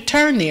want you to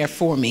turn there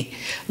for me.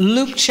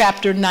 Luke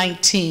chapter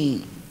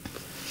 19.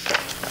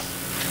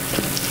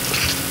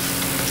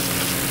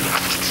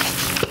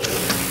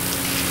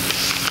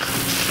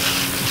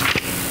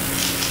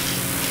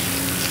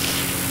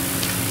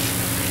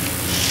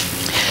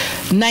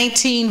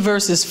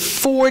 Verses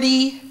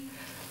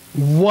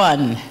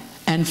 41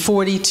 and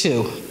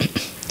 42.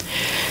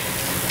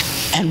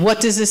 And what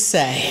does it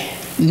say?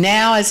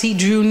 Now as he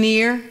drew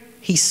near,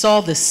 he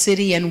saw the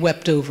city and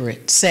wept over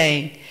it,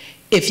 saying,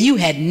 if you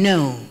had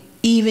known,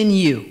 even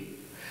you,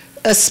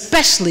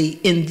 especially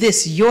in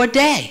this your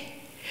day,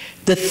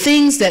 the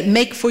things that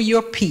make for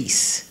your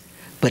peace,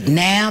 but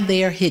now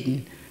they are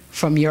hidden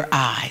from your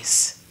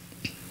eyes.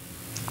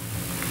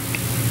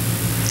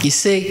 You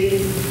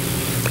see,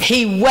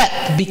 he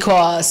wept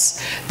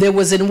because there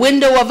was a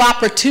window of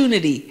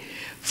opportunity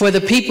for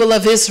the people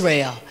of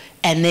Israel,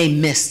 and they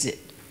missed it.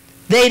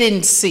 They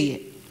didn't see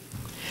it.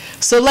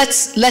 So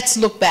let's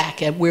look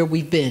back at where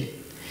we've been.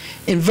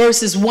 In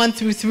verses 1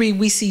 through 3,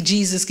 we see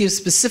Jesus give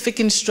specific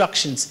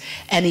instructions,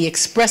 and he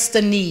expressed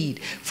a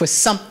need for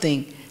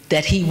something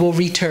that he will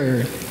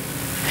return.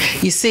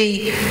 You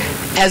see,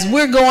 as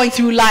we're going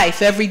through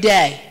life every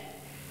day,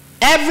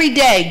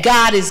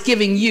 God is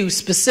giving you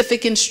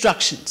specific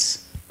instructions.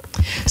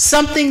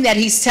 Something that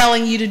he's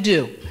telling you to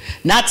do.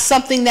 Not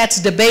something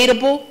that's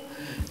debatable.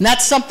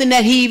 Not something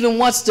that he even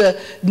wants to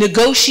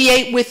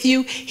negotiate with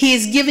you. He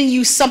is giving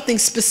you something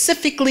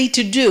specifically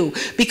to do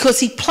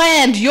because he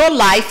planned your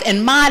life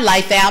and my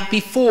life out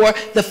before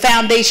the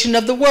foundation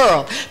of the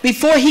world.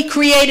 Before he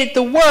created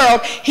the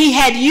world, he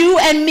had you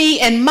and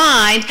me in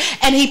mind,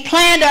 and he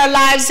planned our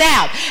lives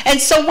out. And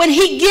so when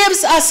he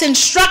gives us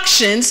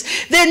instructions,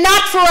 they're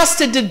not for us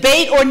to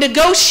debate or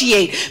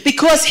negotiate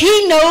because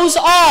he knows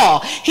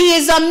all. He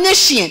is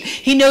omniscient.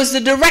 He knows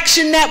the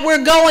direction that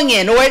we're going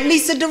in, or at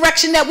least the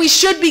direction that we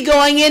should be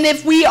going in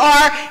if we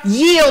are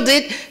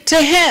yielded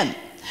to him.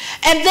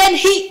 And then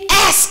he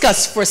asked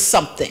us for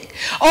something.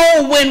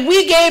 Oh, when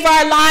we gave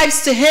our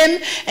lives to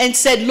him and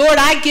said, Lord,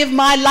 I give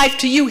my life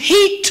to you,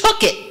 he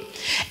took it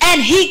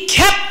and he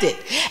kept it,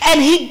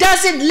 and he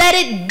doesn't let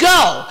it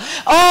go.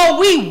 Oh,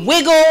 we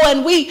wiggle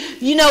and we,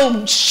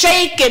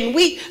 shake and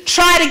we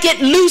try to get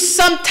loose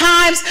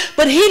sometimes,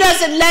 but he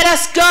doesn't let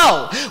us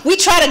go. We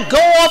try to go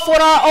off on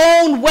our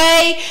own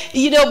way,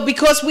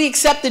 because we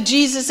accepted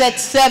Jesus at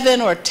 7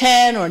 or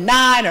 10 or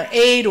 9 or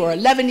 8 or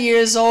 11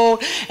 years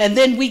old, and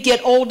then we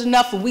get old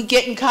enough and we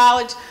get in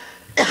college,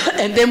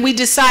 and then we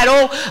decide,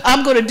 oh,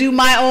 I'm going to do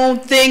my own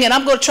thing and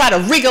I'm going to try to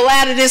wriggle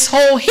out of this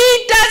hole.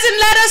 He doesn't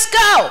let us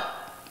go.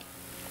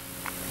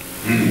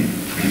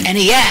 And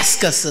he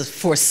asks us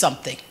for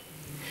something.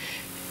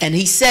 And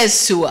he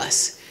says to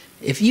us,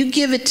 if you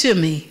give it to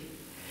me,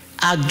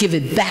 I'll give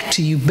it back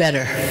to you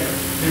better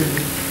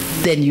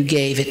than you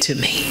gave it to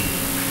me.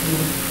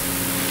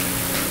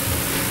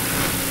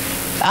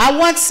 I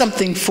want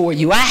something for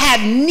you. I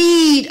have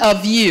need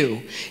of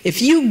you.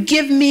 If you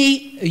give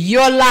me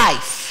your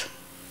life,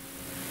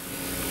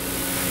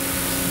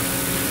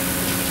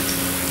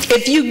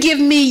 if you give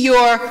me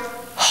your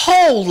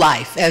whole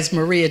life, as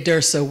Maria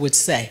Durso would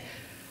say,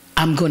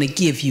 I'm going to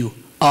give you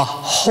a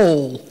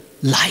whole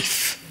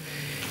life.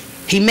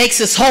 He makes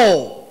us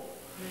whole.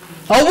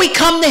 Oh, we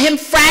come to him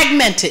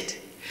fragmented.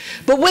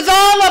 But with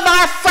all of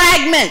our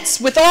fragments,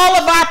 with all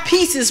of our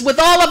pieces, with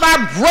all of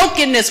our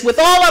brokenness, with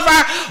all of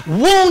our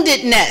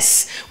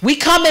woundedness, we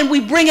come and we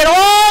bring it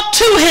all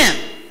to him.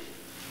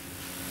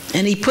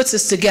 And he puts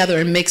us together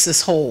and makes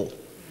us whole.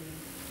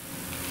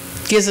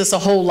 Gives us a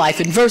whole life.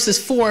 In verses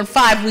 4 and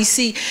 5, we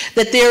see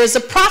that there is a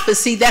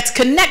prophecy that's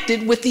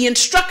connected with the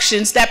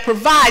instructions that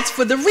provides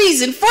for the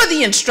reason for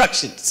the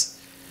instructions.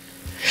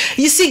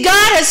 You see,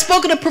 God has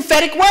spoken a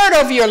prophetic word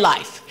over your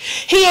life.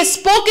 He has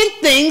spoken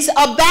things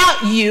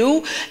about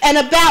you and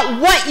about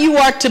what you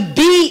are to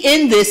be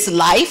in this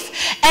life,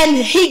 and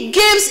he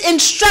gives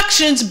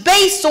instructions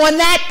based on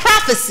that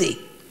prophecy.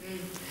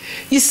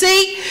 You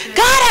see,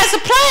 God has a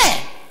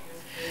plan.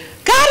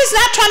 God is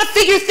not trying to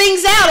figure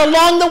things out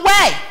along the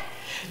way.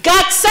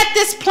 God set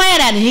this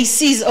plan out, and he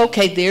sees,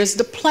 okay, there's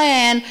the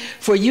plan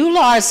for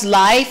Eular's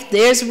life.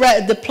 There's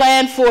the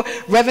plan for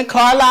Reverend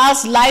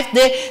Carlisle's life.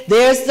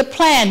 There's the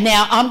plan.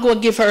 Now, I'm going to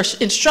give her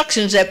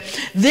instructions at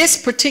this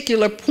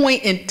particular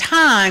point in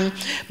time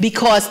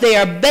because they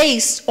are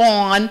based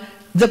on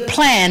the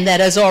plan that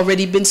has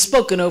already been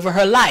spoken over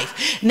her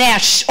life. Now,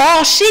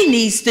 all she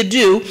needs to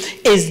do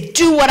is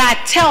do what I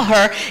tell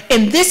her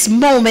in this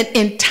moment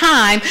in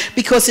time,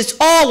 because it's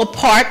all a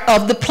part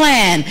of the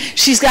plan.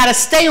 She's got to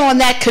stay on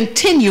that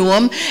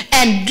continuum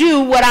and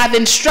do what I've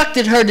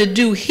instructed her to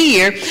do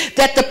here,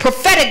 that the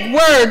prophetic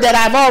word that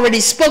I've already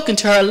spoken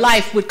to her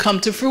life would come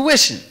to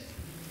fruition.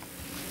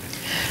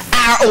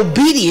 Our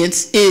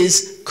obedience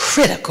is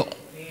critical.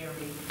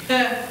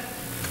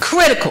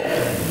 Critical.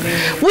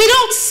 We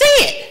don't see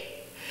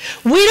it.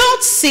 We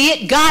don't see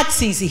it. God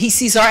sees it. He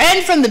sees our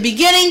end from the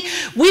beginning.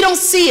 We don't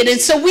see it. And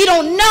so we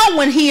don't know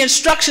when he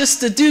instructs us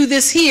to do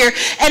this here.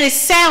 And it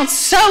sounds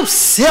so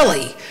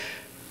silly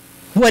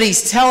what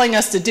he's telling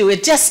us to do.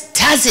 It just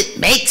doesn't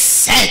make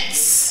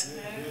sense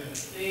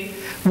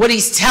what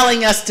he's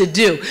telling us to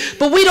do.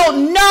 But we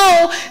don't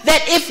know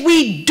that if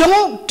we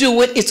don't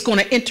do it, it's going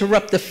to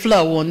interrupt the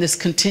flow on this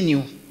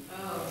continuum.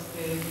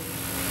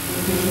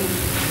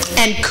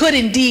 And could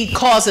indeed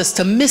cause us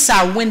to miss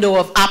our window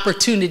of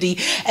opportunity.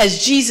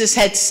 As Jesus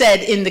had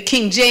said in the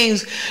King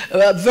James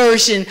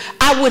version,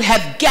 I would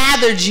have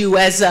gathered you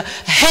as a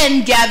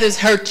hen gathers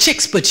her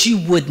chicks, but you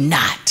would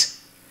not.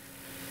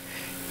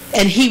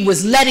 And he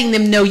was letting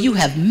them know, you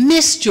have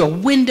missed your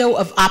window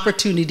of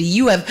opportunity.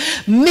 You have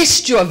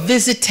missed your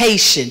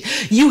visitation.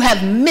 You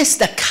have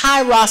missed a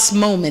kairos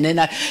moment.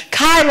 And a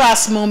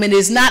kairos moment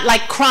is not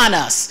like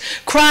chronos.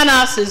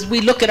 Chronos is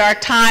we look at our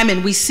time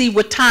and we see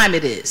what time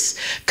it is.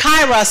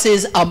 Kairos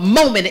is a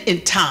moment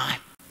in time.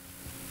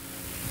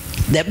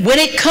 That when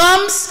it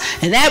comes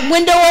and that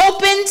window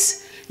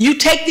opens, you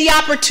take the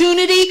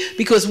opportunity,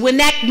 because when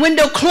that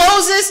window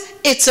closes,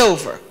 it's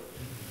over.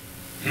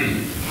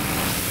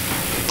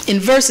 In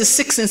verses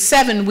 6 and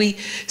 7, we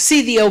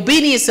see the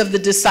obedience of the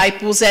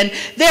disciples and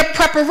their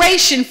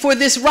preparation for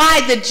this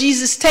ride that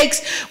Jesus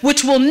takes,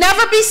 which will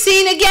never be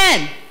seen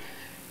again.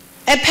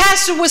 And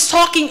Pastor was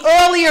talking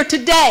earlier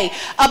today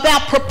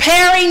about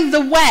preparing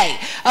the way,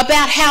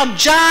 about how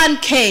John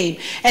came.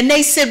 And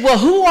they said, well,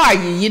 who are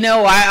you? You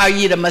know, are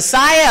you the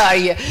Messiah? Are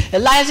you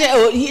Elijah?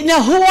 Or, you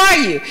know, who are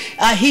you?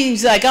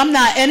 He's like, I'm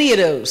not any of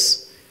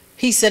those.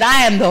 He said,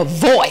 I am the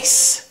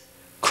voice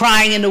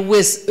crying in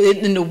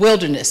the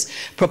wilderness.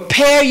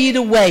 Prepare ye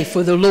the way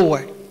for the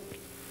Lord.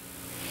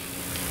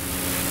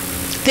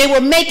 They were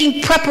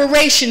making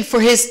preparation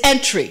for his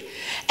entry.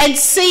 And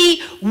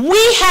see,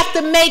 we have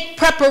to make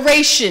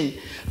preparation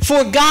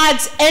for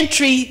God's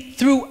entry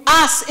through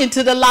us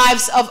into the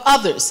lives of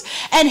others.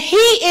 And he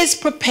is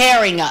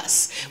preparing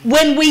us.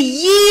 When we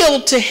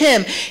yield to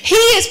him, he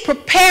is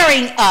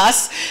preparing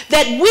us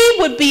that we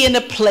would be in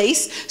a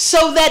place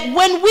so that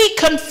when we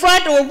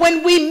confront or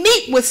when we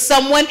meet with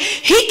someone,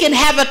 he can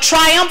have a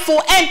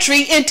triumphal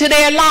entry into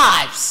their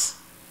lives.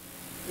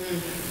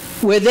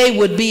 Where they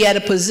would be at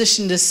a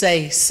position to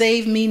say,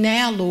 save me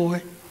now,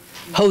 Lord.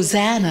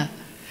 Hosanna.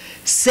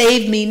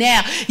 Save me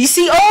now. You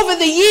see, over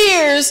the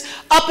years,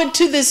 up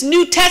into this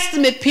New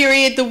Testament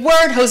period, the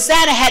word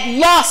Hosanna had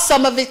lost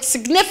some of its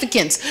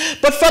significance.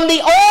 But from the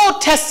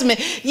Old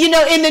Testament, you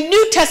know, in the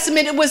New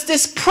Testament, it was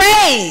this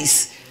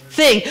praise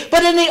thing.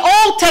 But in the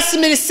Old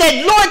Testament, it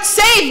said, Lord,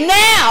 save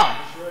now.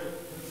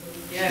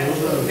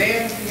 Yes.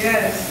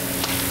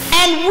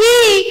 And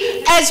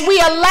we, as we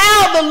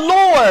allow the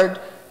Lord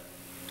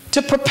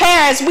to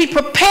prepare, as we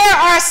prepare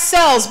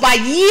ourselves by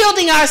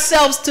yielding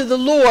ourselves to the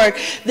Lord,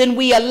 then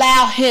we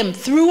allow him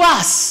through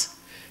us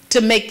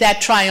to make that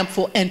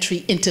triumphal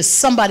entry into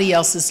somebody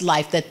else's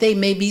life that they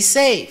may be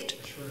saved.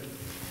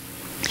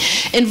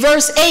 In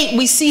verse 8,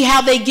 we see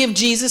how they give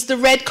Jesus the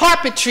red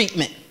carpet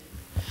treatment.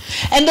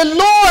 And the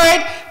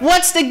Lord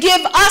wants to give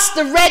us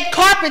the red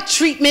carpet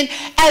treatment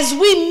as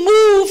we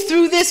move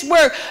through this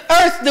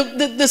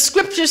earth. The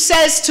scripture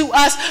says to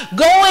us,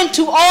 go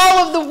into all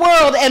of the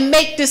world and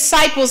make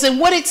disciples. And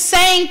what it's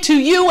saying to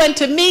you and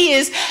to me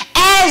is,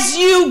 as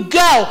you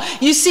go.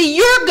 You see,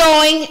 you're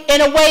going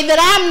in a way that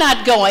I'm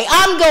not going.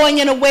 I'm going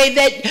in a way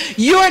that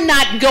you're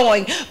not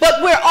going.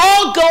 But we're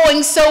all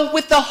going, so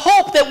with the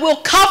hope that we'll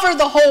cover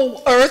the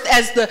whole earth,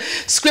 as the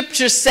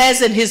scripture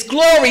says, and his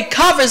glory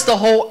covers the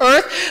whole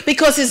earth,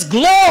 because his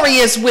glory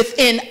is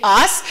within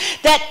us,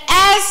 that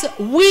as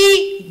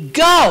we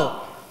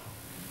go,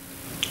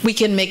 we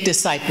can make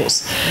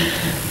disciples.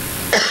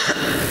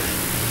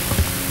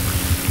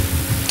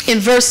 In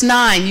verse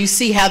 9, you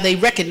see how they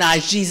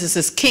recognize Jesus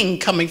as king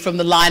coming from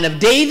the line of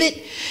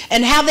David,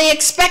 and how they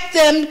expect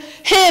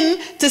him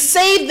to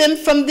save them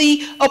from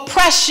the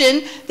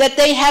oppression that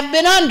they have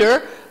been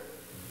under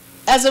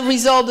as a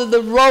result of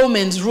the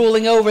Romans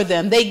ruling over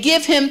them. They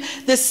give him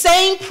the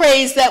same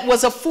praise that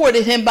was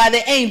afforded him by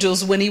the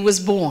angels when he was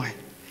born.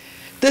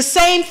 The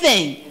same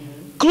thing.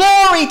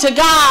 Glory to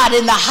God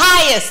in the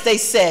highest, they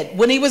said,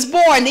 when he was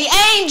born, the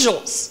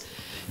angels.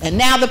 And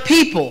now the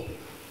people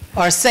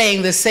are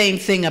saying the same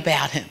thing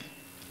about him.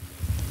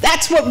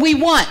 That's what we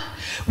want.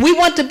 We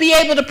want to be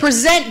able to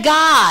present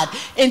God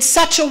in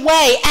such a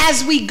way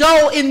as we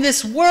go in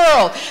this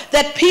world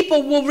that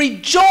people will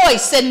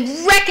rejoice and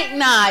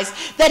recognize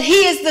that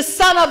he is the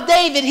Son of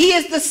David, he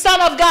is the Son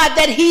of God,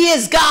 that he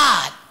is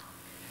God.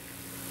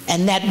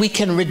 and that we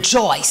can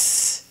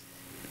rejoice.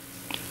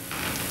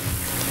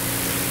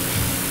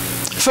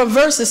 From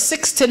verses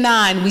 6 to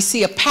 9, we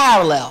see a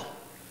parallel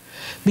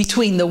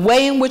between the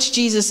way in which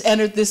Jesus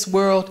entered this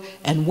world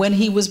and when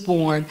he was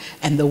born,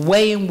 and the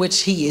way in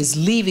which he is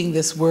leaving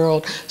this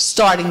world,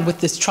 starting with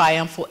this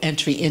triumphal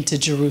entry into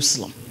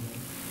Jerusalem.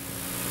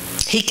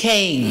 He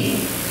came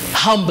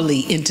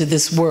humbly into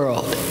this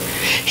world.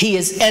 He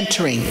is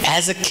entering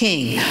as a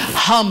king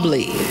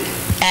humbly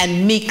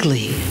and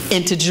meekly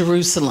into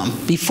Jerusalem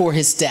before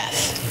his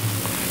death.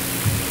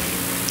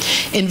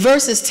 In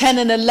verses 10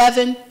 and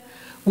 11,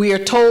 we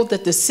are told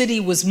that the city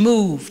was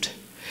moved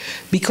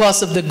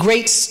because of the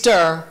great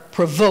stir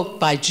provoked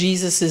by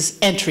Jesus'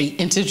 entry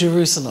into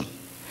Jerusalem.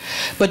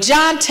 But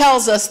John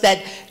tells us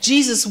that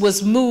Jesus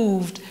was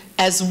moved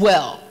as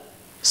well,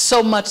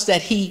 so much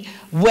that he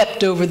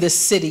wept over the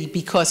city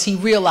because he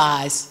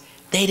realized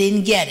they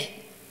didn't get it.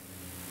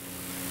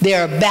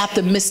 They're about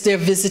to miss their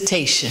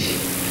visitation.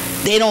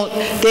 They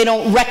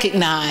don't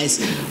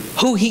recognize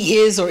who he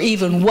is or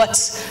even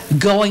what's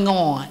going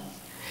on.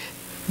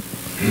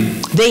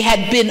 They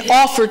had been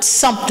offered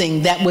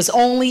something that was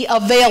only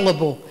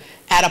available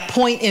at a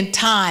point in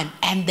time,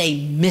 and they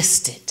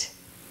missed it.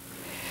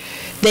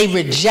 They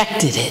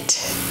rejected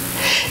it.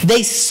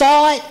 They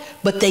saw it,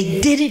 but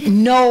they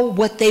didn't know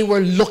what they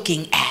were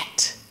looking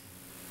at.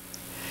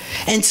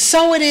 And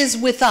so it is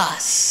with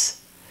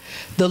us.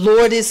 The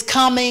Lord is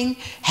coming,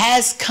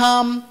 has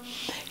come.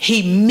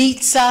 He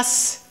meets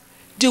us.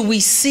 Do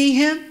we see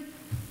him?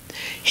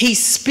 He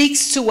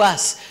speaks to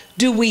us.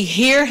 Do we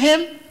hear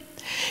him?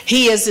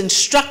 He has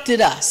instructed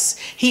us.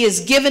 He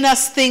has given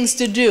us things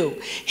to do.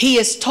 He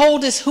has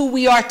told us who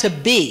we are to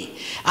be.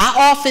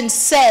 I often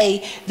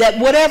say that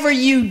whatever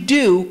you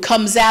do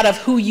comes out of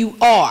who you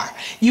are.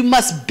 You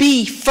must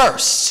be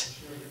first.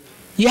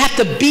 You have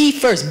to be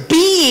first.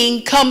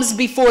 Being comes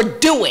before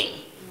doing.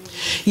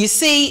 You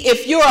see,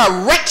 if you're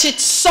a wretched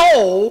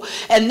soul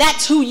and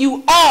that's who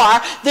you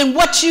are, then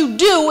what you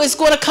do is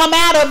going to come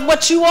out of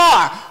what you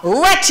are.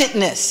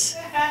 Wretchedness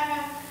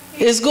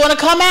is going to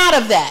come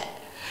out of that.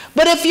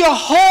 But if you're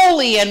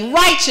holy and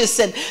righteous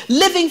and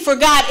living for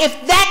God,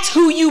 if that's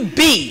who you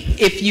be,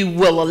 if you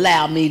will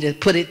allow me to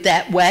put it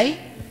that way,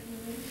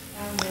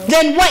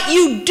 then what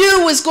you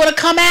do is going to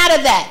come out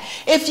of that.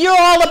 If you're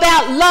all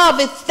about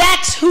love, if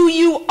that's who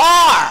you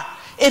are,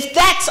 if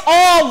that's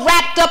all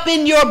wrapped up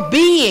in your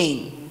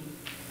being,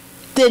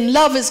 then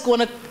love is going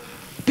to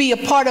be a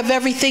part of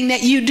everything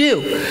that you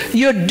do.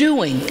 You're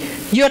doing,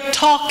 you're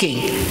talking,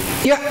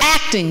 your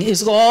acting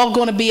is all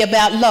going to be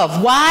about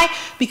love. Why?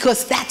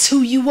 Because that's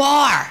who you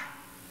are.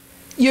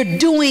 Your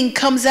doing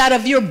comes out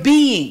of your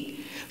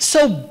being.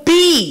 So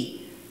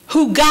be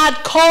who God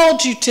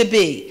called you to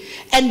be.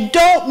 And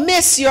don't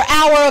miss your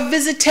hour of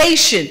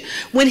visitation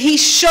when he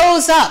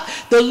shows up.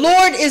 The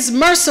Lord is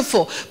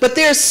merciful, but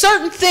there are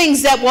certain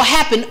things that will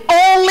happen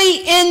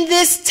only in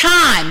this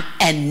time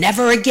and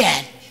never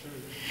again.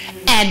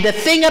 And the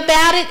thing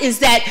about it is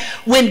that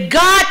when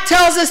God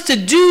tells us to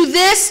do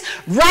this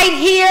right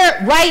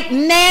here, right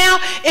now,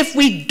 if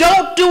we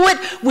don't do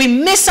it, we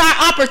miss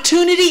our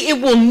opportunity.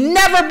 It will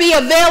never be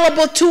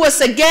available to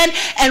us again,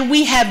 and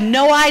we have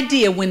no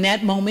idea when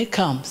that moment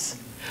comes.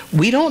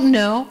 We don't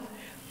know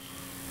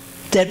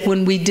that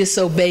when we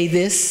disobey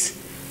this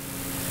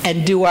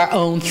and do our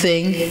own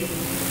thing,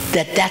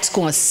 that's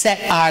going to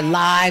set our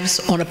lives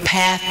on a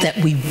path that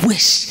we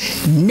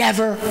wish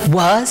never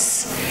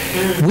was.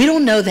 We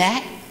don't know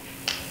that.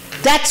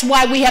 That's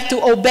why we have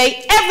to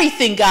obey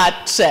everything God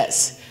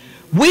says.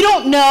 We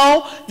don't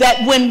know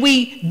that when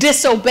we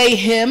disobey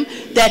him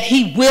that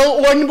he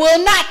will or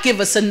will not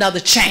give us another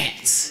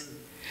chance.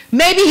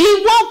 Maybe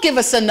he won't give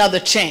us another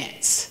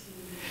chance.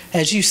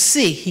 As you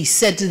see, he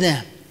said to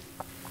them,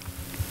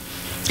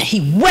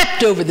 he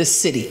wept over the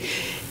city.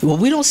 Well,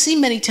 we don't see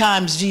many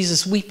times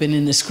Jesus weeping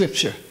in the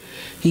scripture.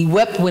 He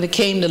wept when it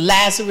came to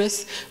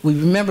Lazarus. We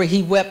remember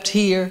he wept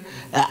here.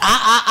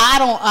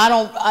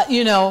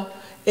 You know,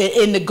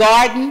 in the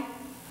garden.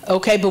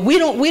 Okay, but we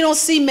don't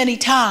see many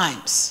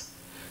times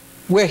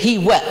where he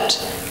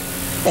wept.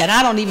 And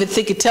I don't even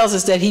think it tells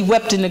us that he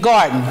wept in the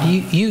garden.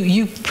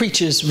 You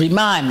preachers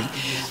remind me.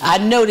 I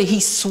know that he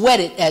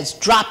sweated as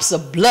drops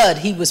of blood.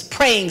 He was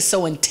praying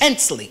so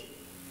intensely.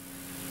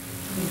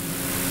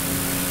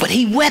 But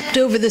he wept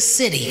over the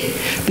city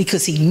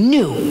because he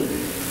knew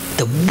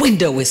the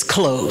window is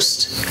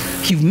closed.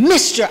 You've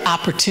missed your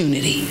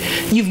opportunity.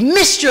 You've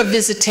missed your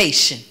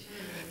visitation.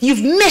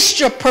 You've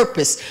missed your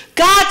purpose.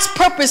 God's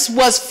purpose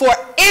was for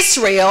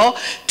Israel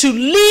to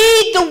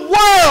lead the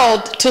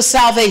world to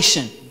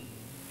salvation.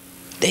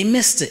 They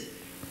missed it.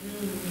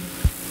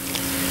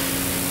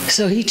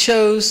 So he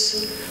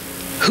chose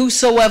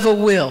whosoever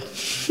will.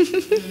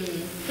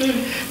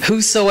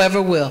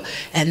 Whosoever will.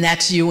 And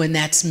that's you and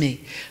that's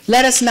me.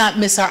 Let us not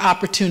miss our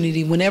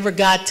opportunity. Whenever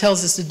God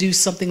tells us to do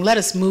something, let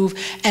us move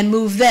and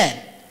move then.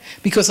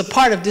 Because a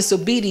part of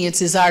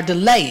disobedience is our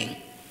delaying.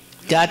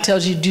 God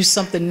tells you to do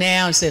something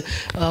now and say,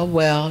 oh,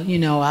 well, you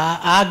know,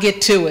 I'll get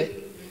to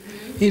it.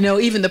 You know,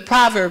 even the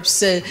Proverbs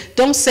said,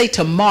 don't say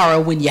tomorrow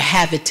when you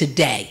have it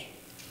today.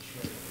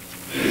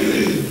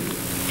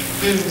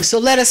 So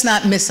let us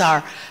not miss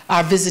our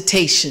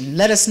visitation.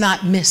 Let us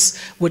not miss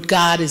what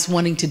God is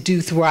wanting to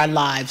do through our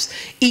lives.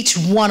 Each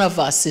one of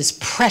us is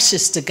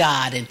precious to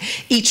God, and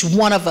each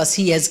one of us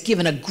He has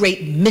given a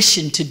great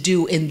mission to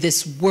do in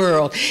this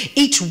world.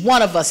 Each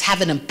one of us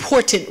have an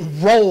important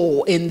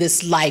role in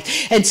this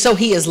life. And so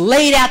He has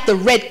laid out the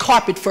red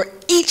carpet for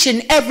each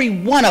and every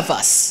one of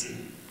us.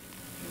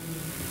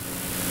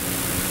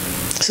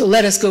 So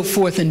let us go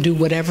forth and do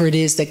whatever it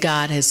is that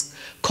God has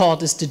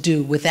called us to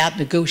do without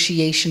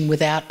negotiation,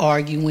 without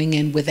arguing,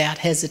 and without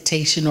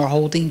hesitation or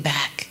holding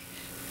back.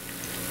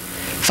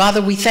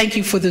 Father, we thank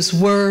you for this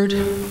word.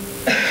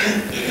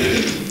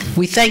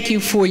 We thank you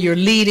for your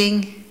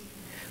leading.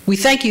 We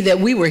thank you that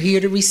we were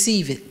here to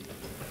receive it.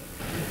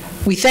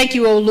 We thank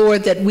you, O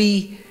Lord, that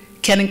we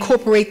can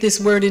incorporate this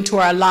word into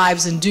our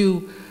lives and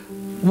do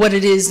what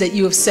it is that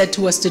you have said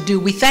to us to do.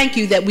 We thank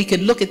you that we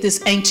can look at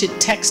this ancient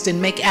text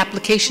and make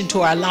application to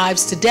our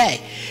lives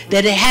today,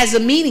 that it has a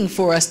meaning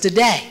for us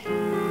today.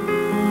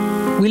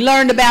 We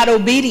learned about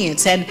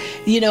obedience and,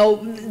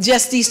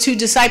 just these two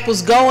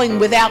disciples going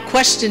without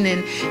question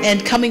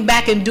and coming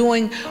back and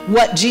doing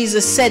what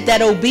Jesus said.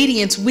 That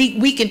obedience,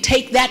 we can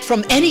take that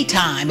from any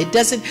time. It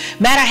doesn't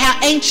matter how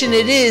ancient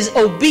it is,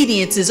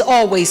 obedience is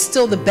always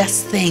still the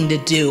best thing to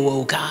do,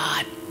 oh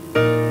God.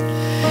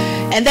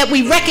 And that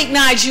we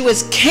recognize you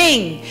as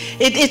King.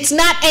 It's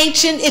not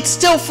ancient, it's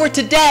still for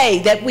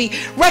today. That we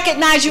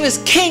recognize you as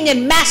King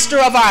and Master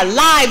of our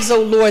lives,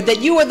 oh Lord. That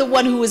you are the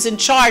one who is in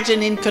charge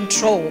and in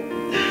control.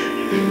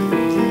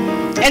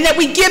 And that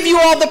we give you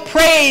all the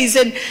praise,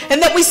 and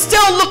that we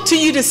still look to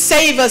you to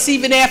save us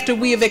even after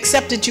we have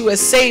accepted you as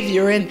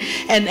Savior,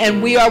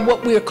 and we are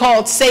what we are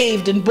called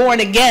saved and born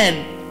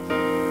again.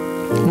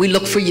 We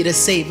look for you to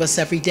save us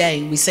every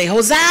day. We say,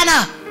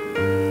 Hosanna!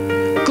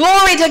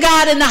 Glory to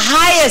God in the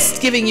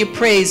highest, giving you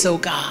praise, oh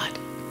God.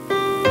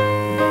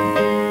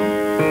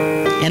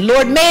 And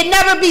Lord, may it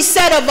never be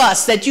said of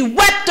us that you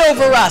wept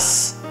over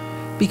us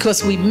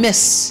because we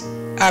missed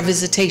our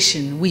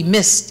visitation. We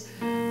missed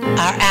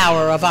our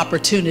hour of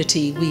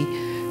opportunity. We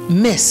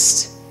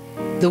missed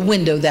the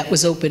window that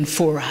was open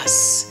for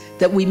us.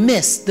 That we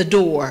missed the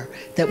door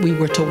that we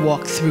were to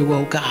walk through,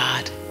 oh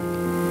God.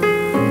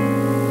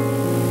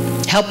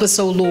 Help us,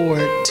 oh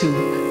Lord,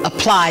 to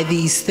apply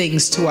these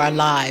things to our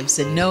lives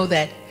and know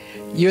that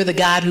you're the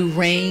God who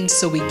reigns,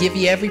 so we give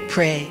you every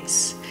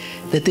praise.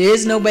 That there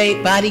is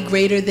nobody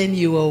greater than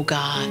you, oh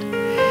God,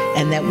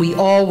 and that we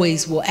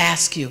always will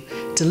ask you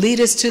to lead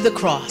us to the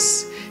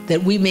cross,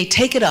 that we may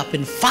take it up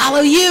and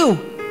follow you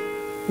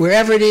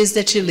wherever it is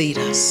that you lead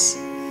us.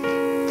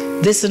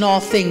 This and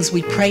all things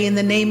we pray in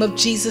the name of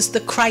Jesus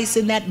the Christ,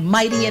 in that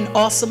mighty and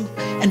awesome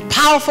and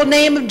powerful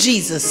name of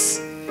Jesus.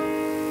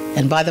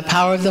 And by the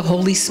power of the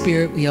Holy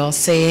Spirit, we all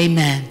say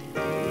amen.